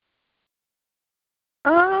listening.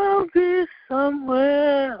 I'll be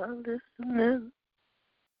somewhere listening.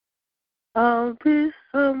 I'll be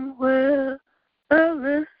somewhere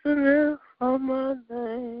listening for my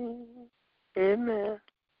name. Amen.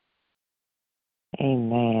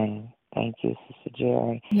 Amen. Thank you, Sister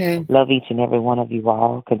Jerry. Yeah. Love each and every one of you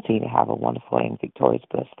all. Continue to have a wonderful and victorious,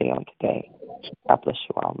 blessed day on today. God bless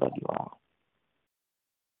you all. Love you all.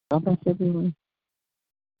 God bless everyone.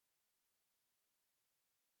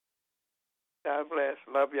 God bless.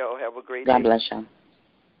 Love y'all. Have a great day. God bless you.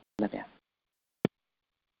 Love you.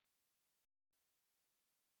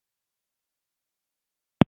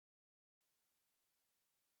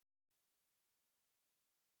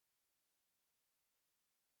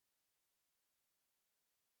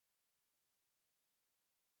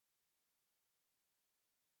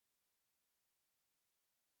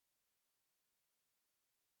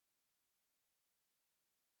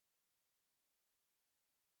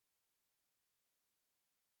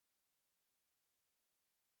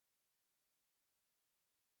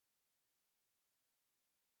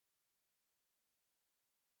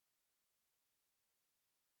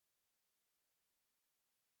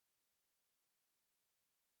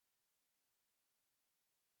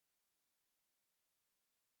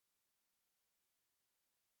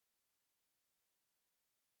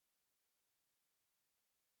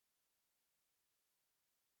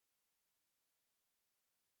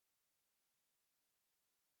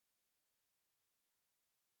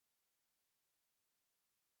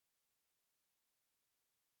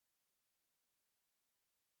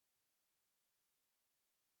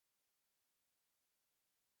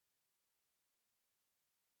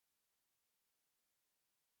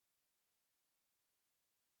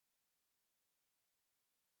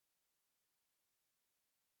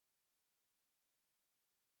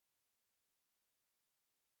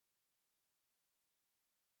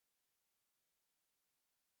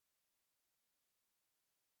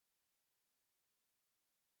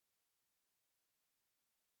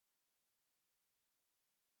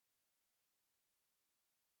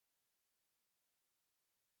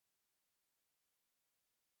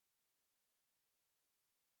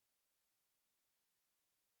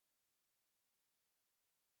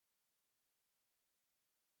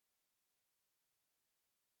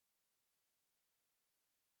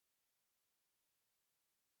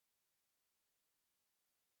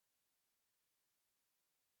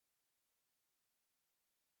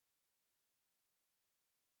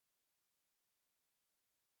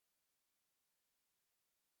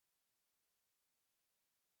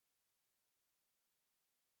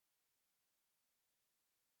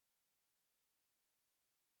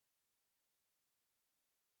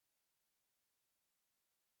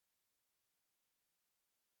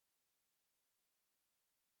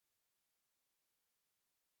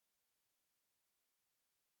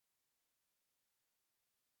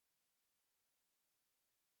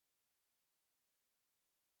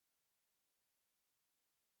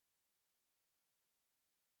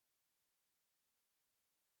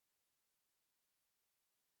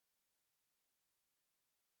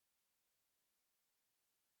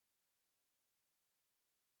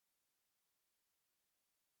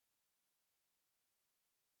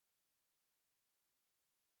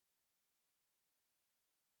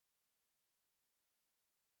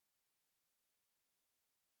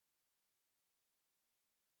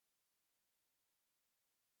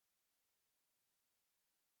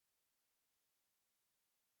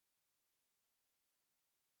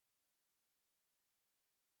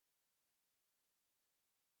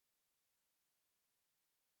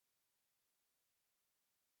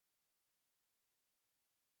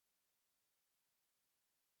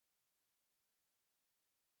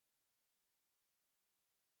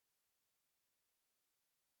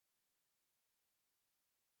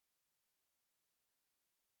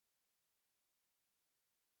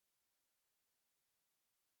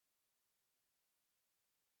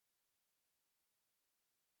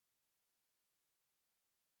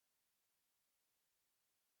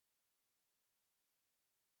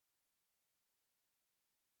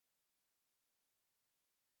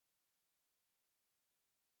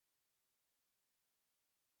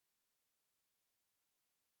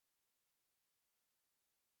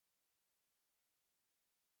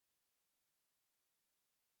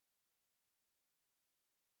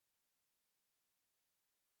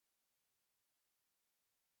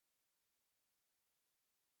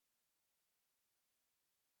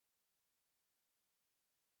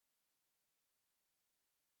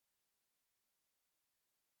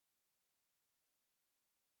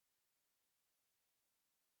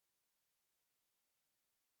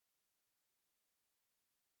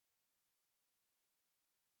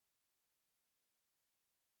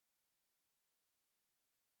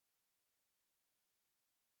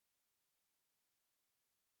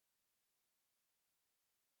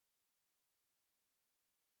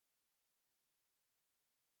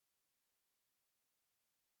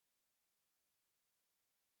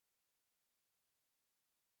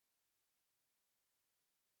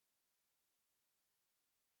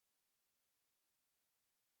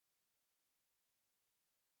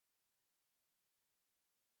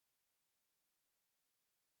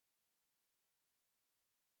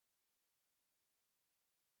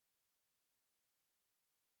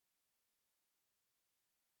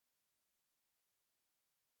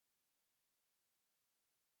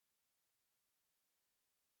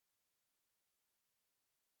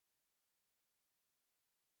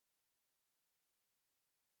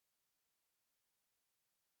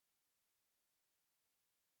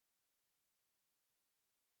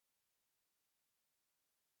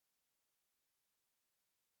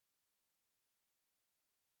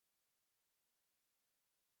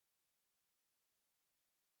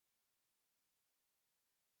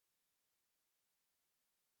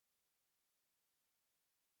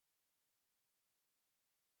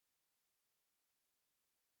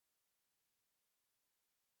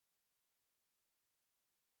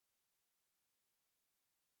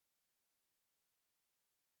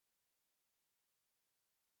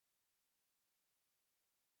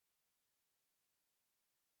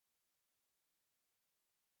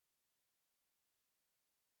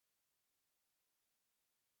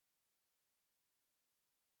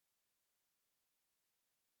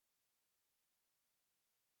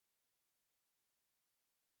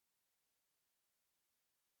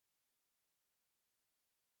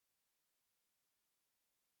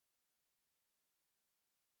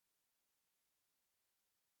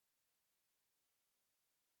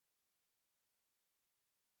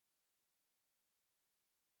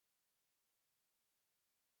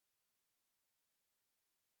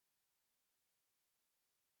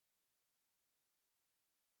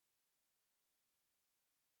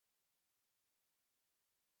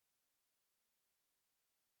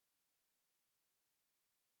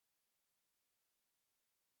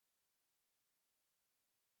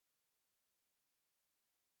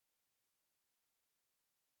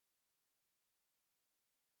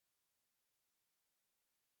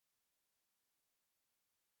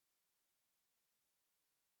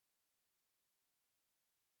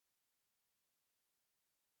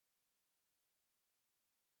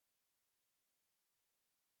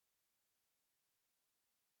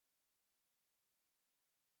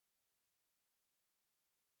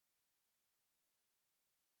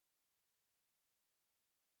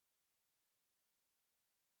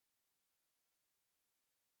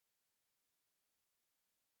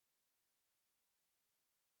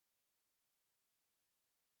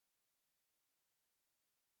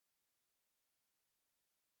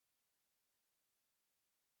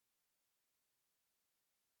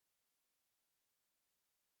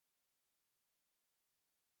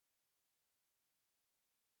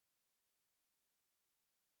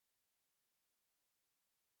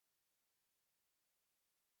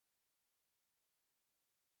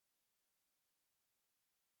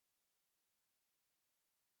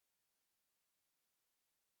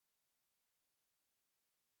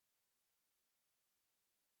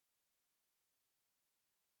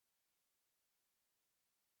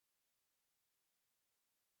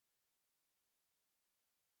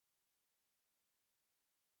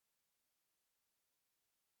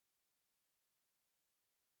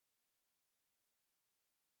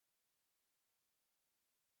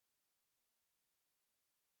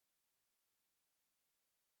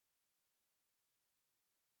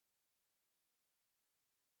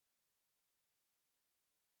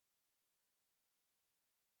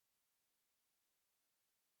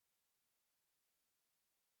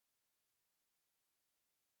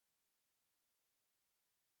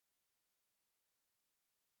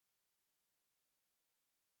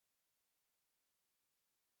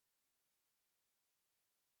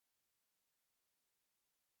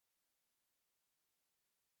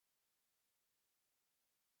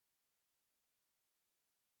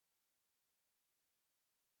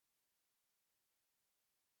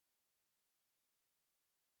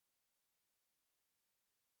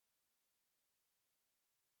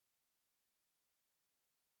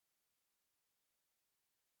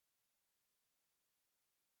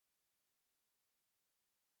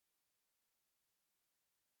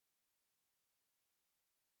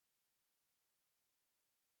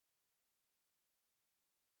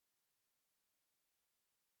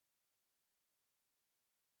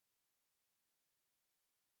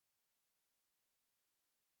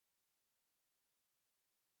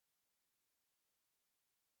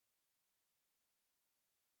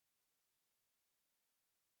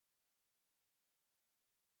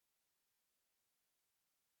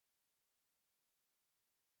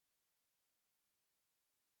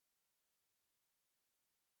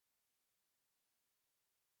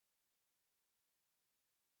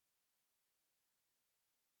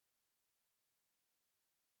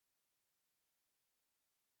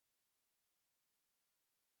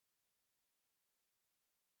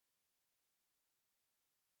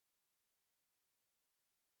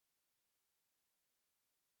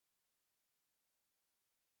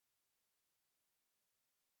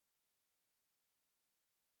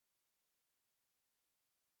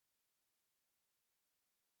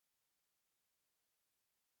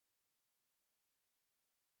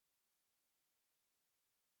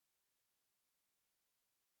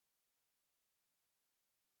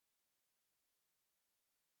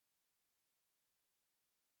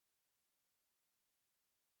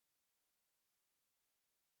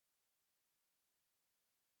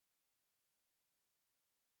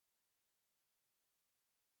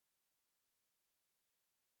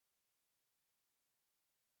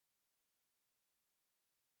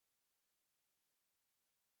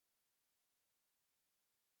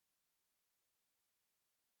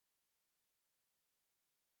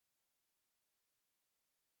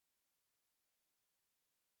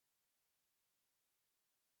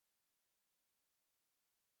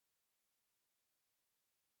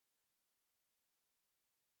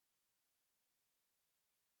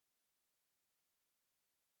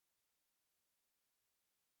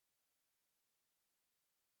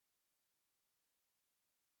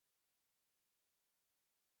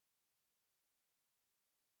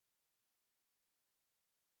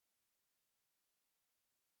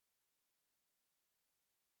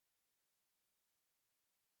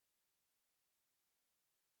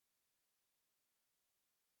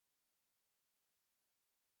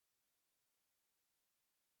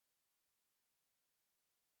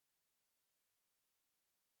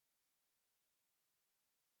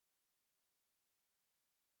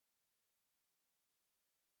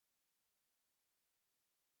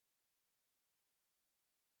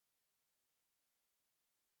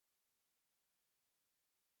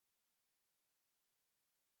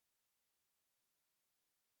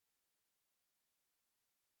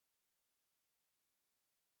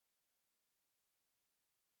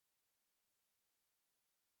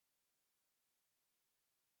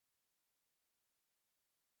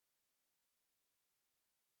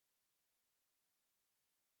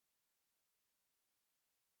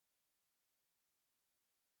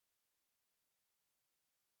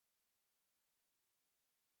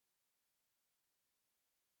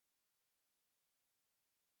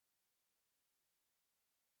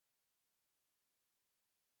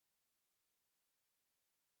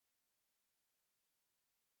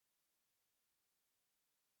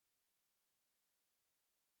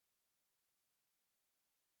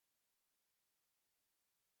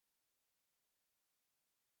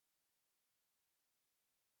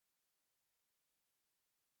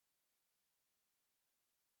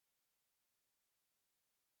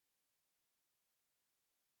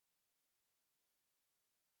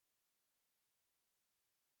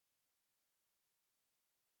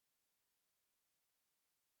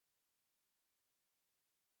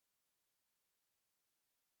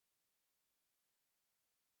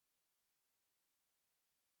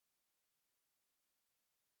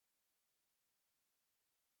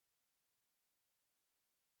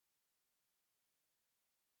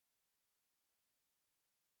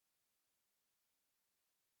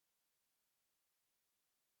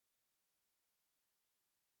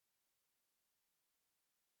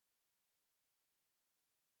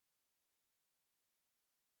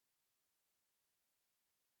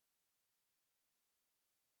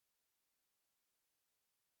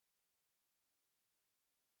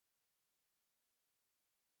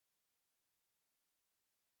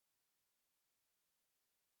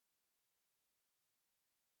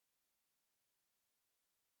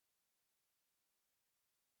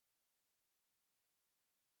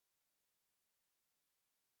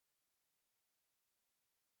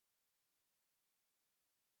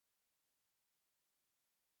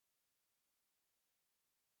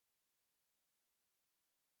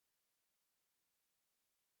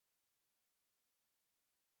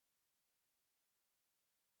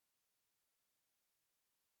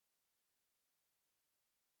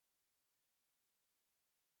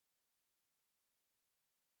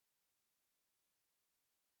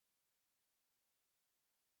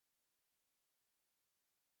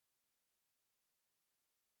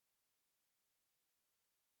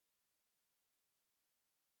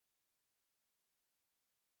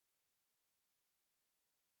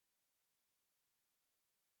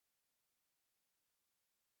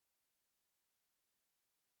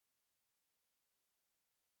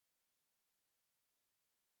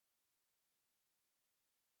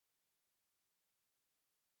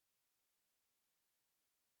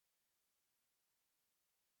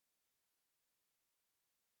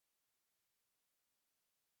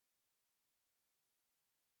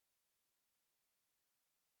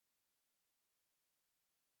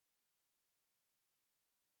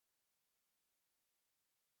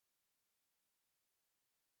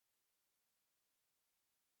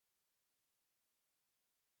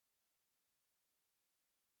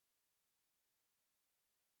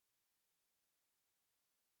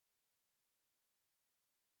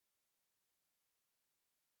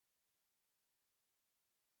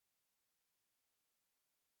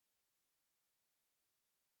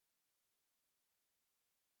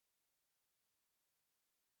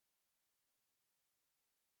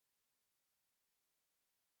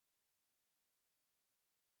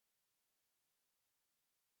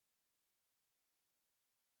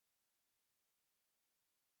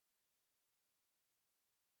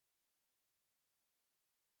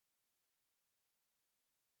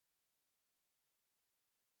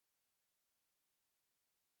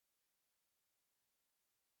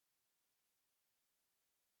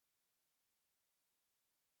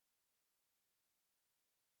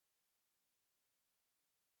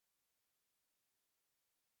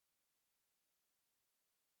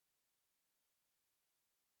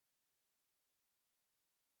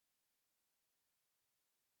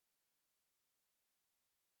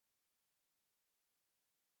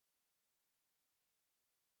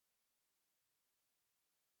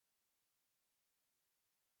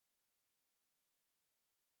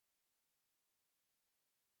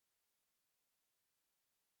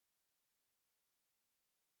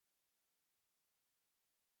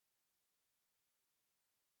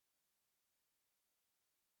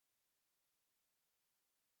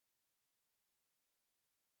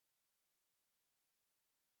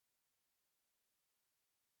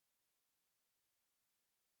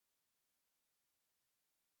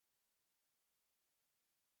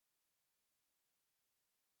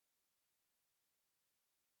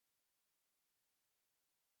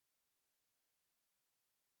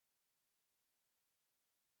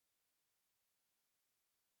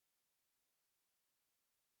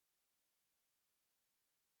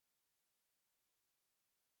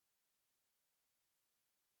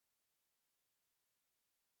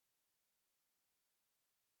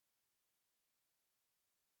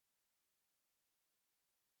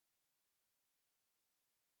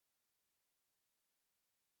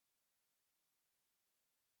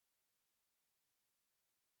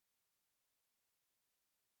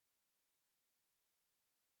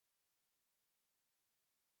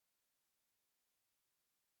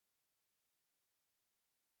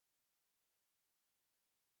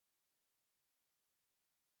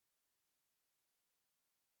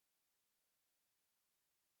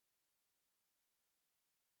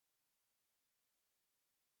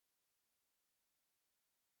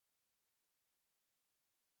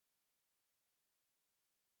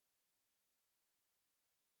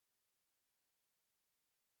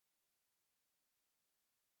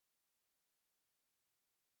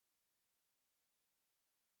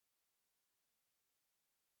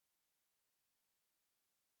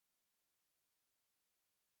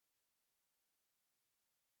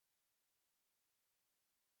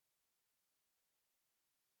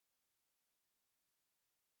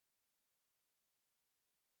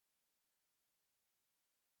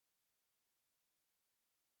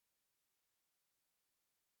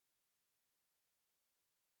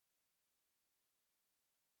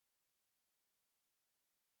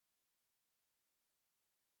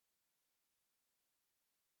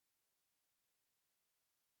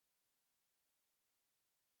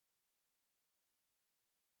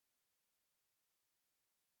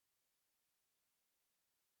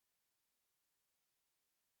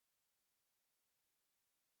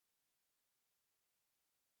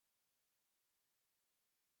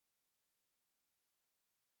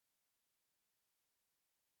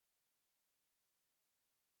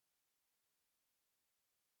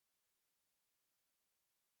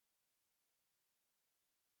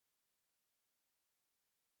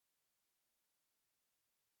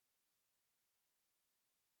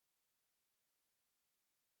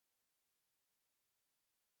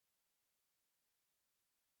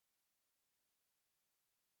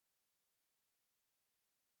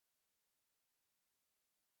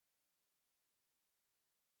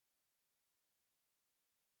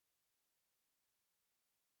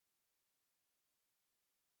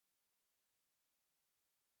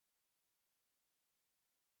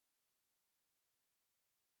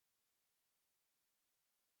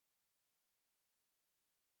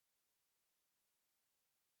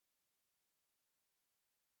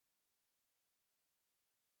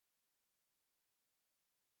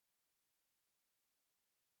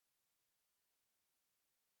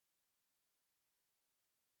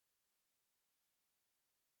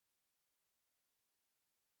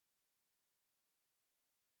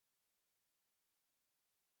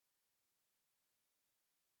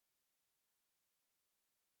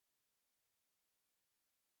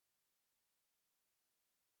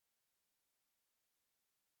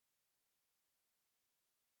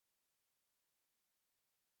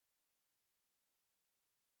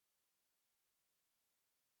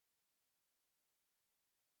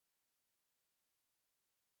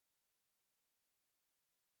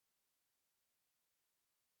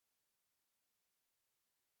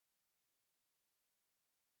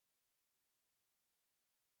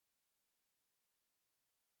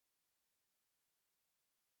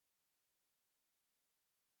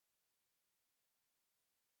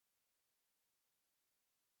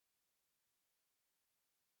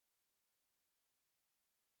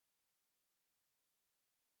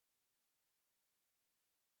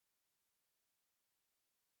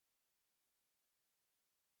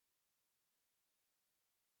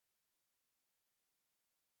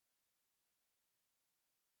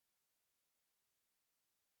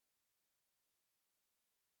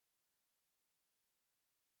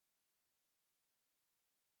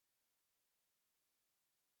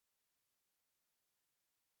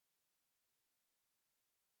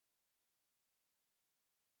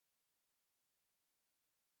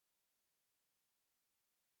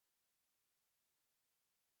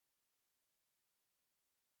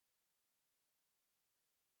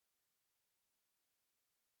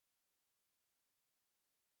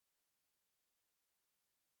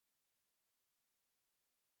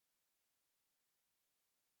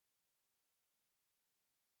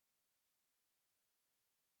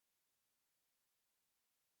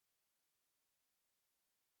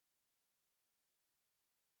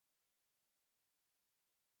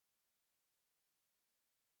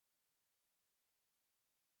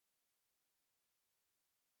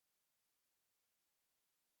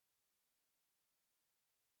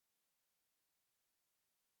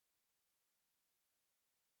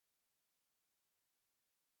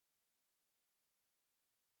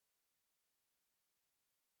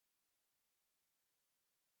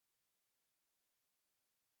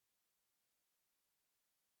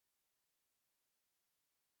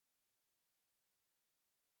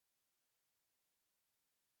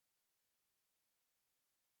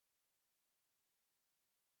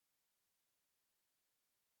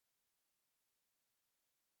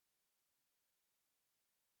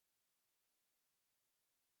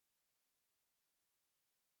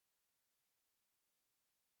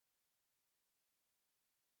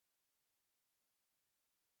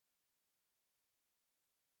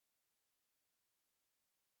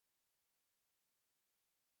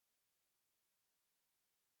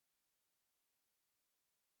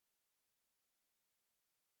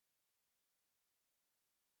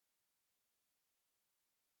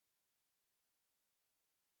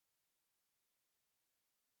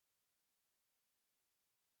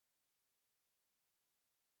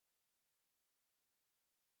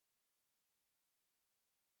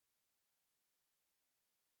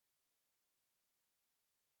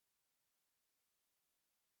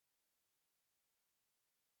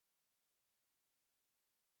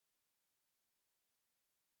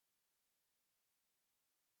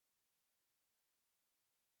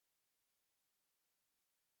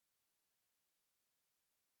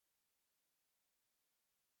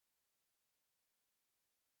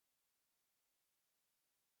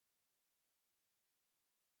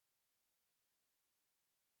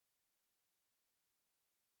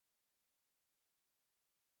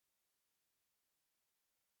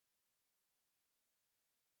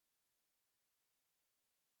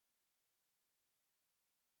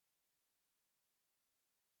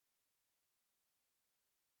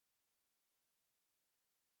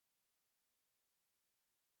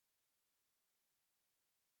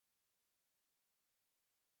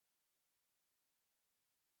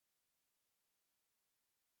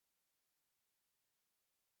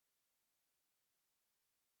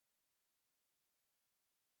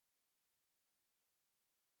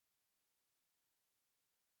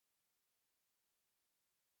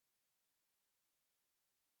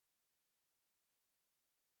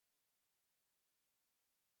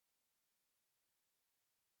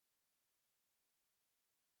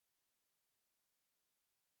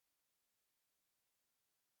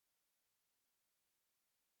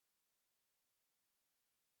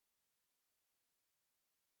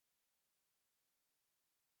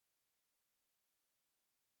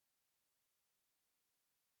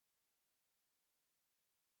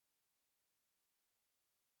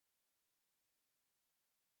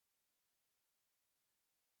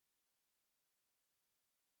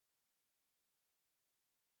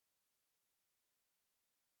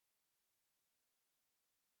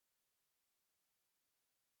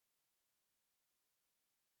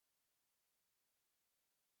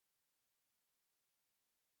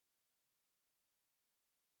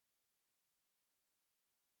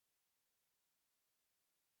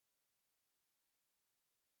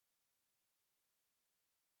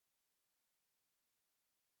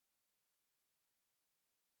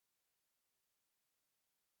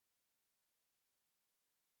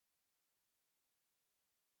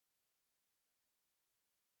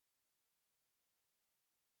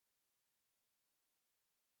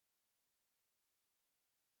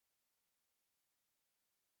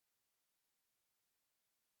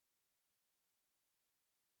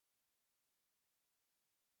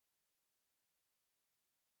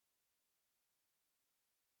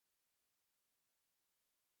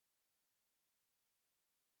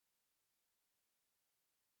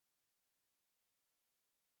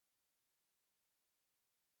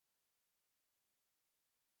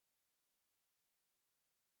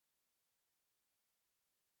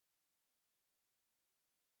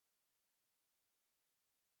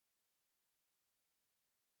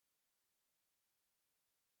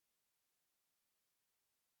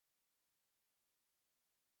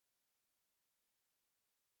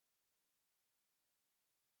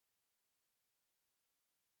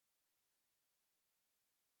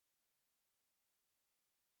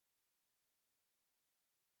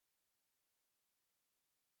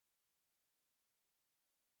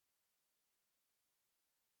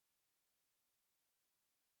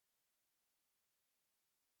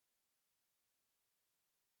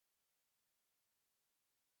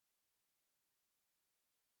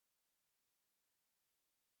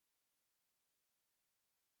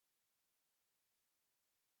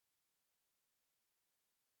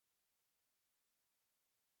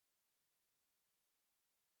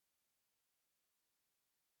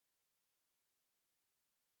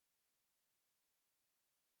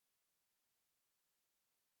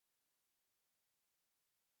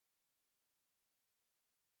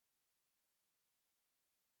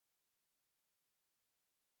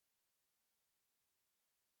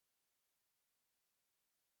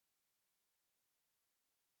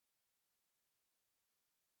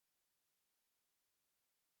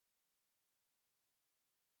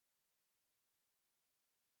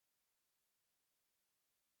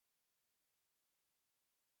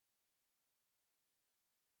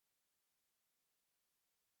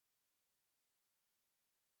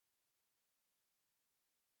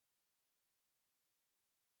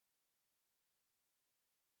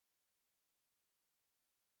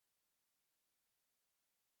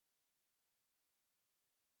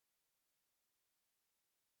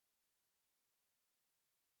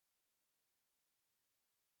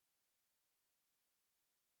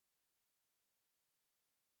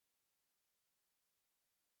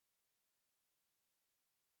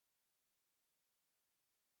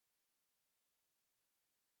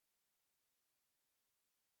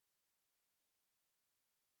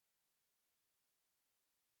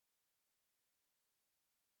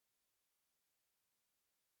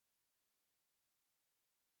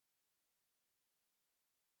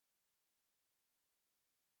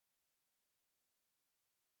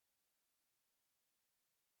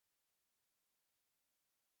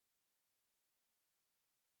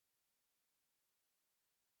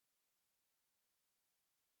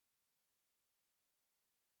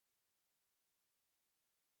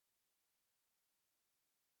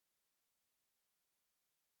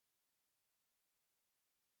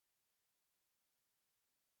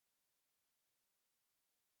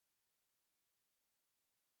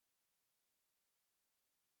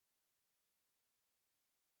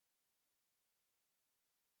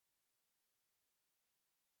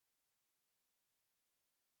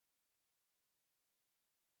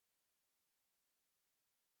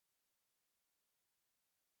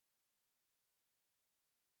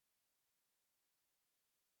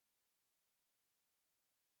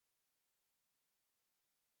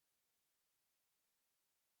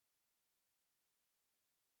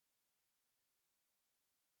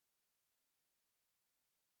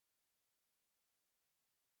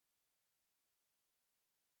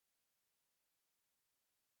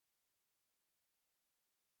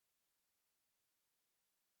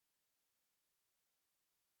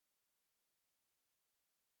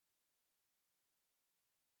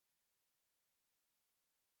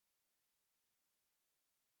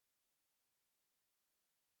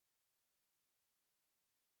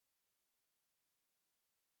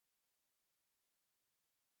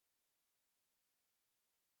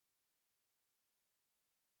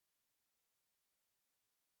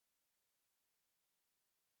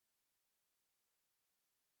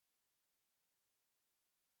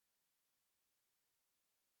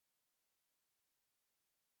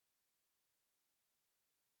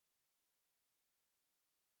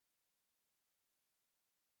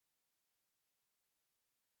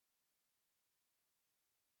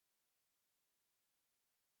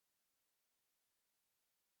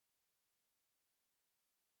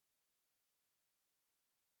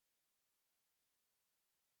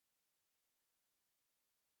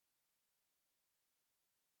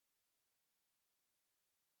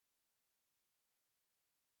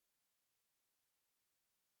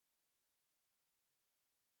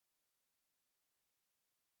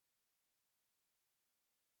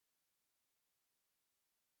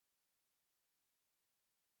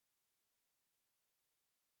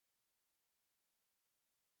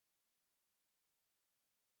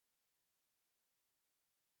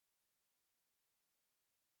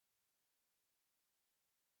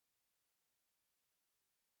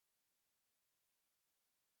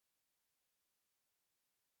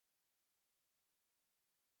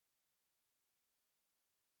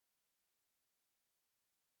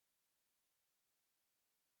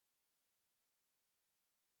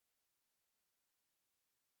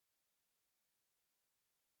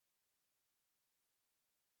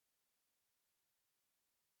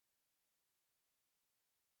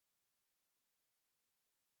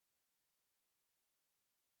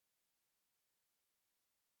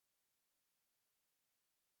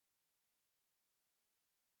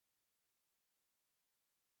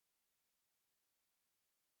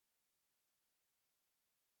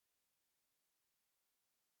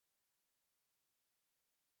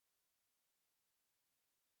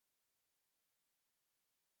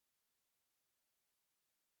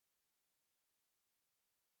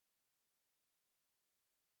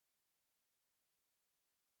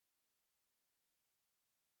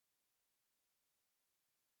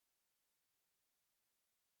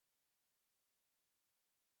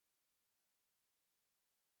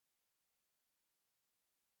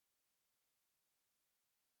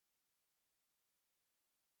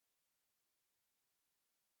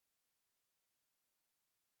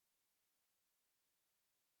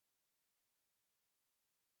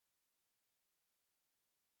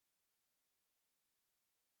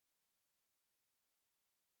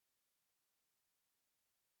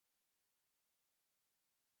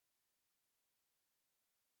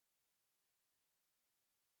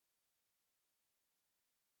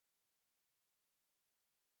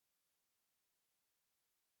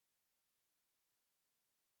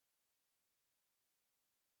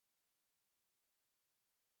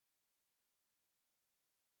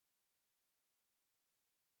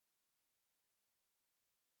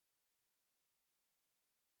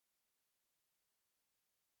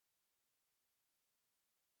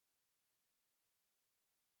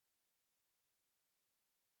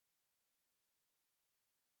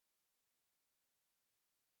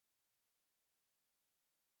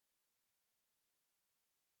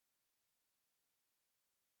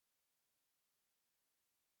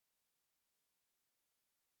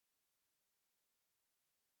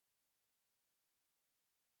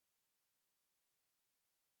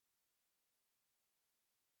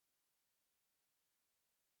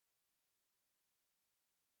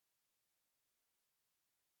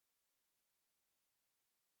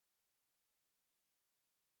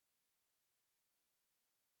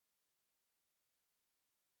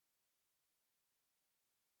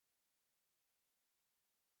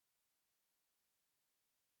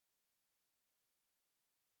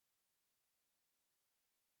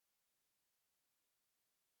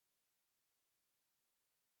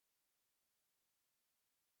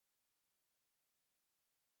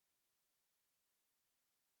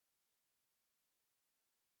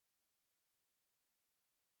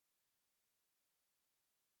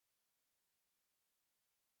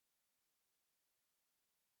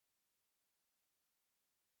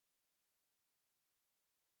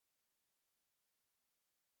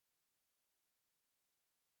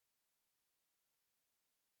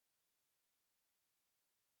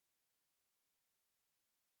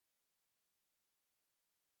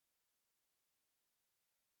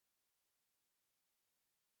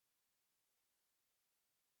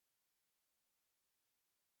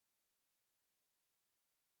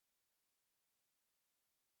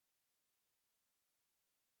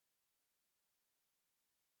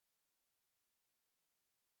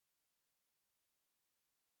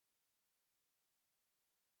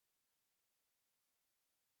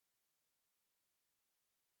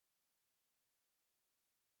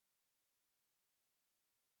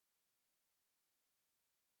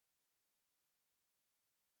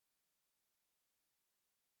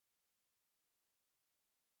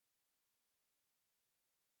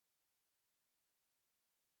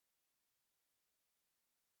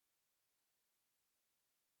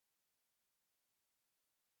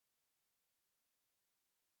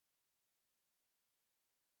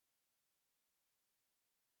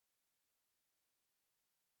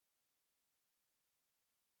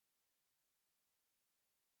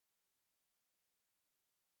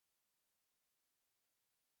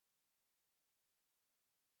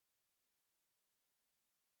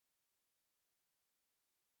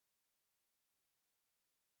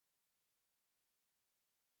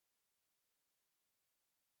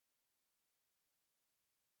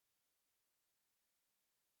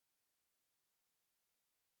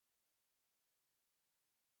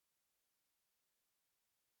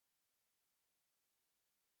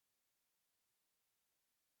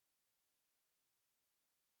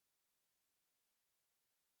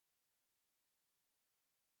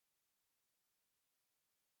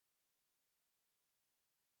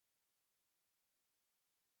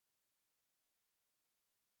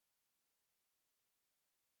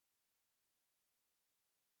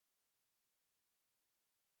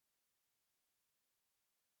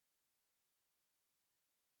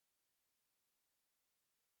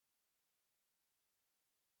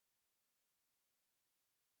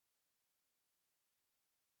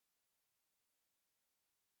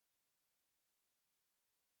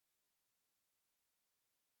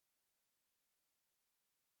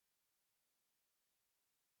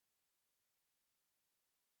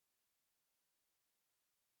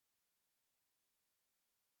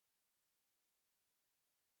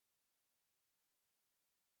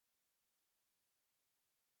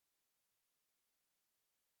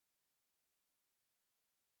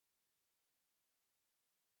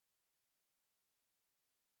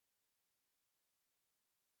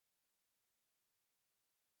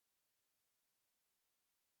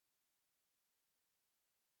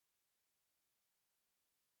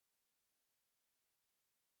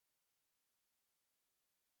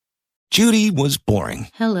 Judy was boring.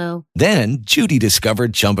 Hello. Then Judy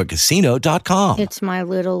discovered ChumbaCasino.com. It's my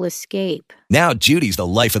little escape. Now Judy's the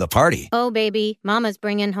life of the party. Oh, baby, mama's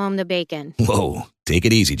bringing home the bacon. Whoa, take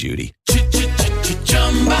it easy, Judy.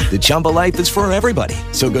 The Chumba life is for everybody.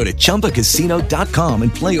 So go to ChumbaCasino.com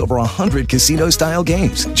and play over 100 casino-style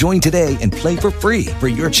games. Join today and play for free for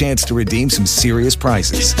your chance to redeem some serious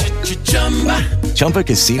prizes.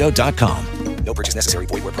 ChumbaCasino.com. No purchase necessary.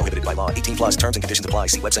 Void where prohibited by law. 18 plus terms and conditions apply.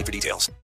 See website for details.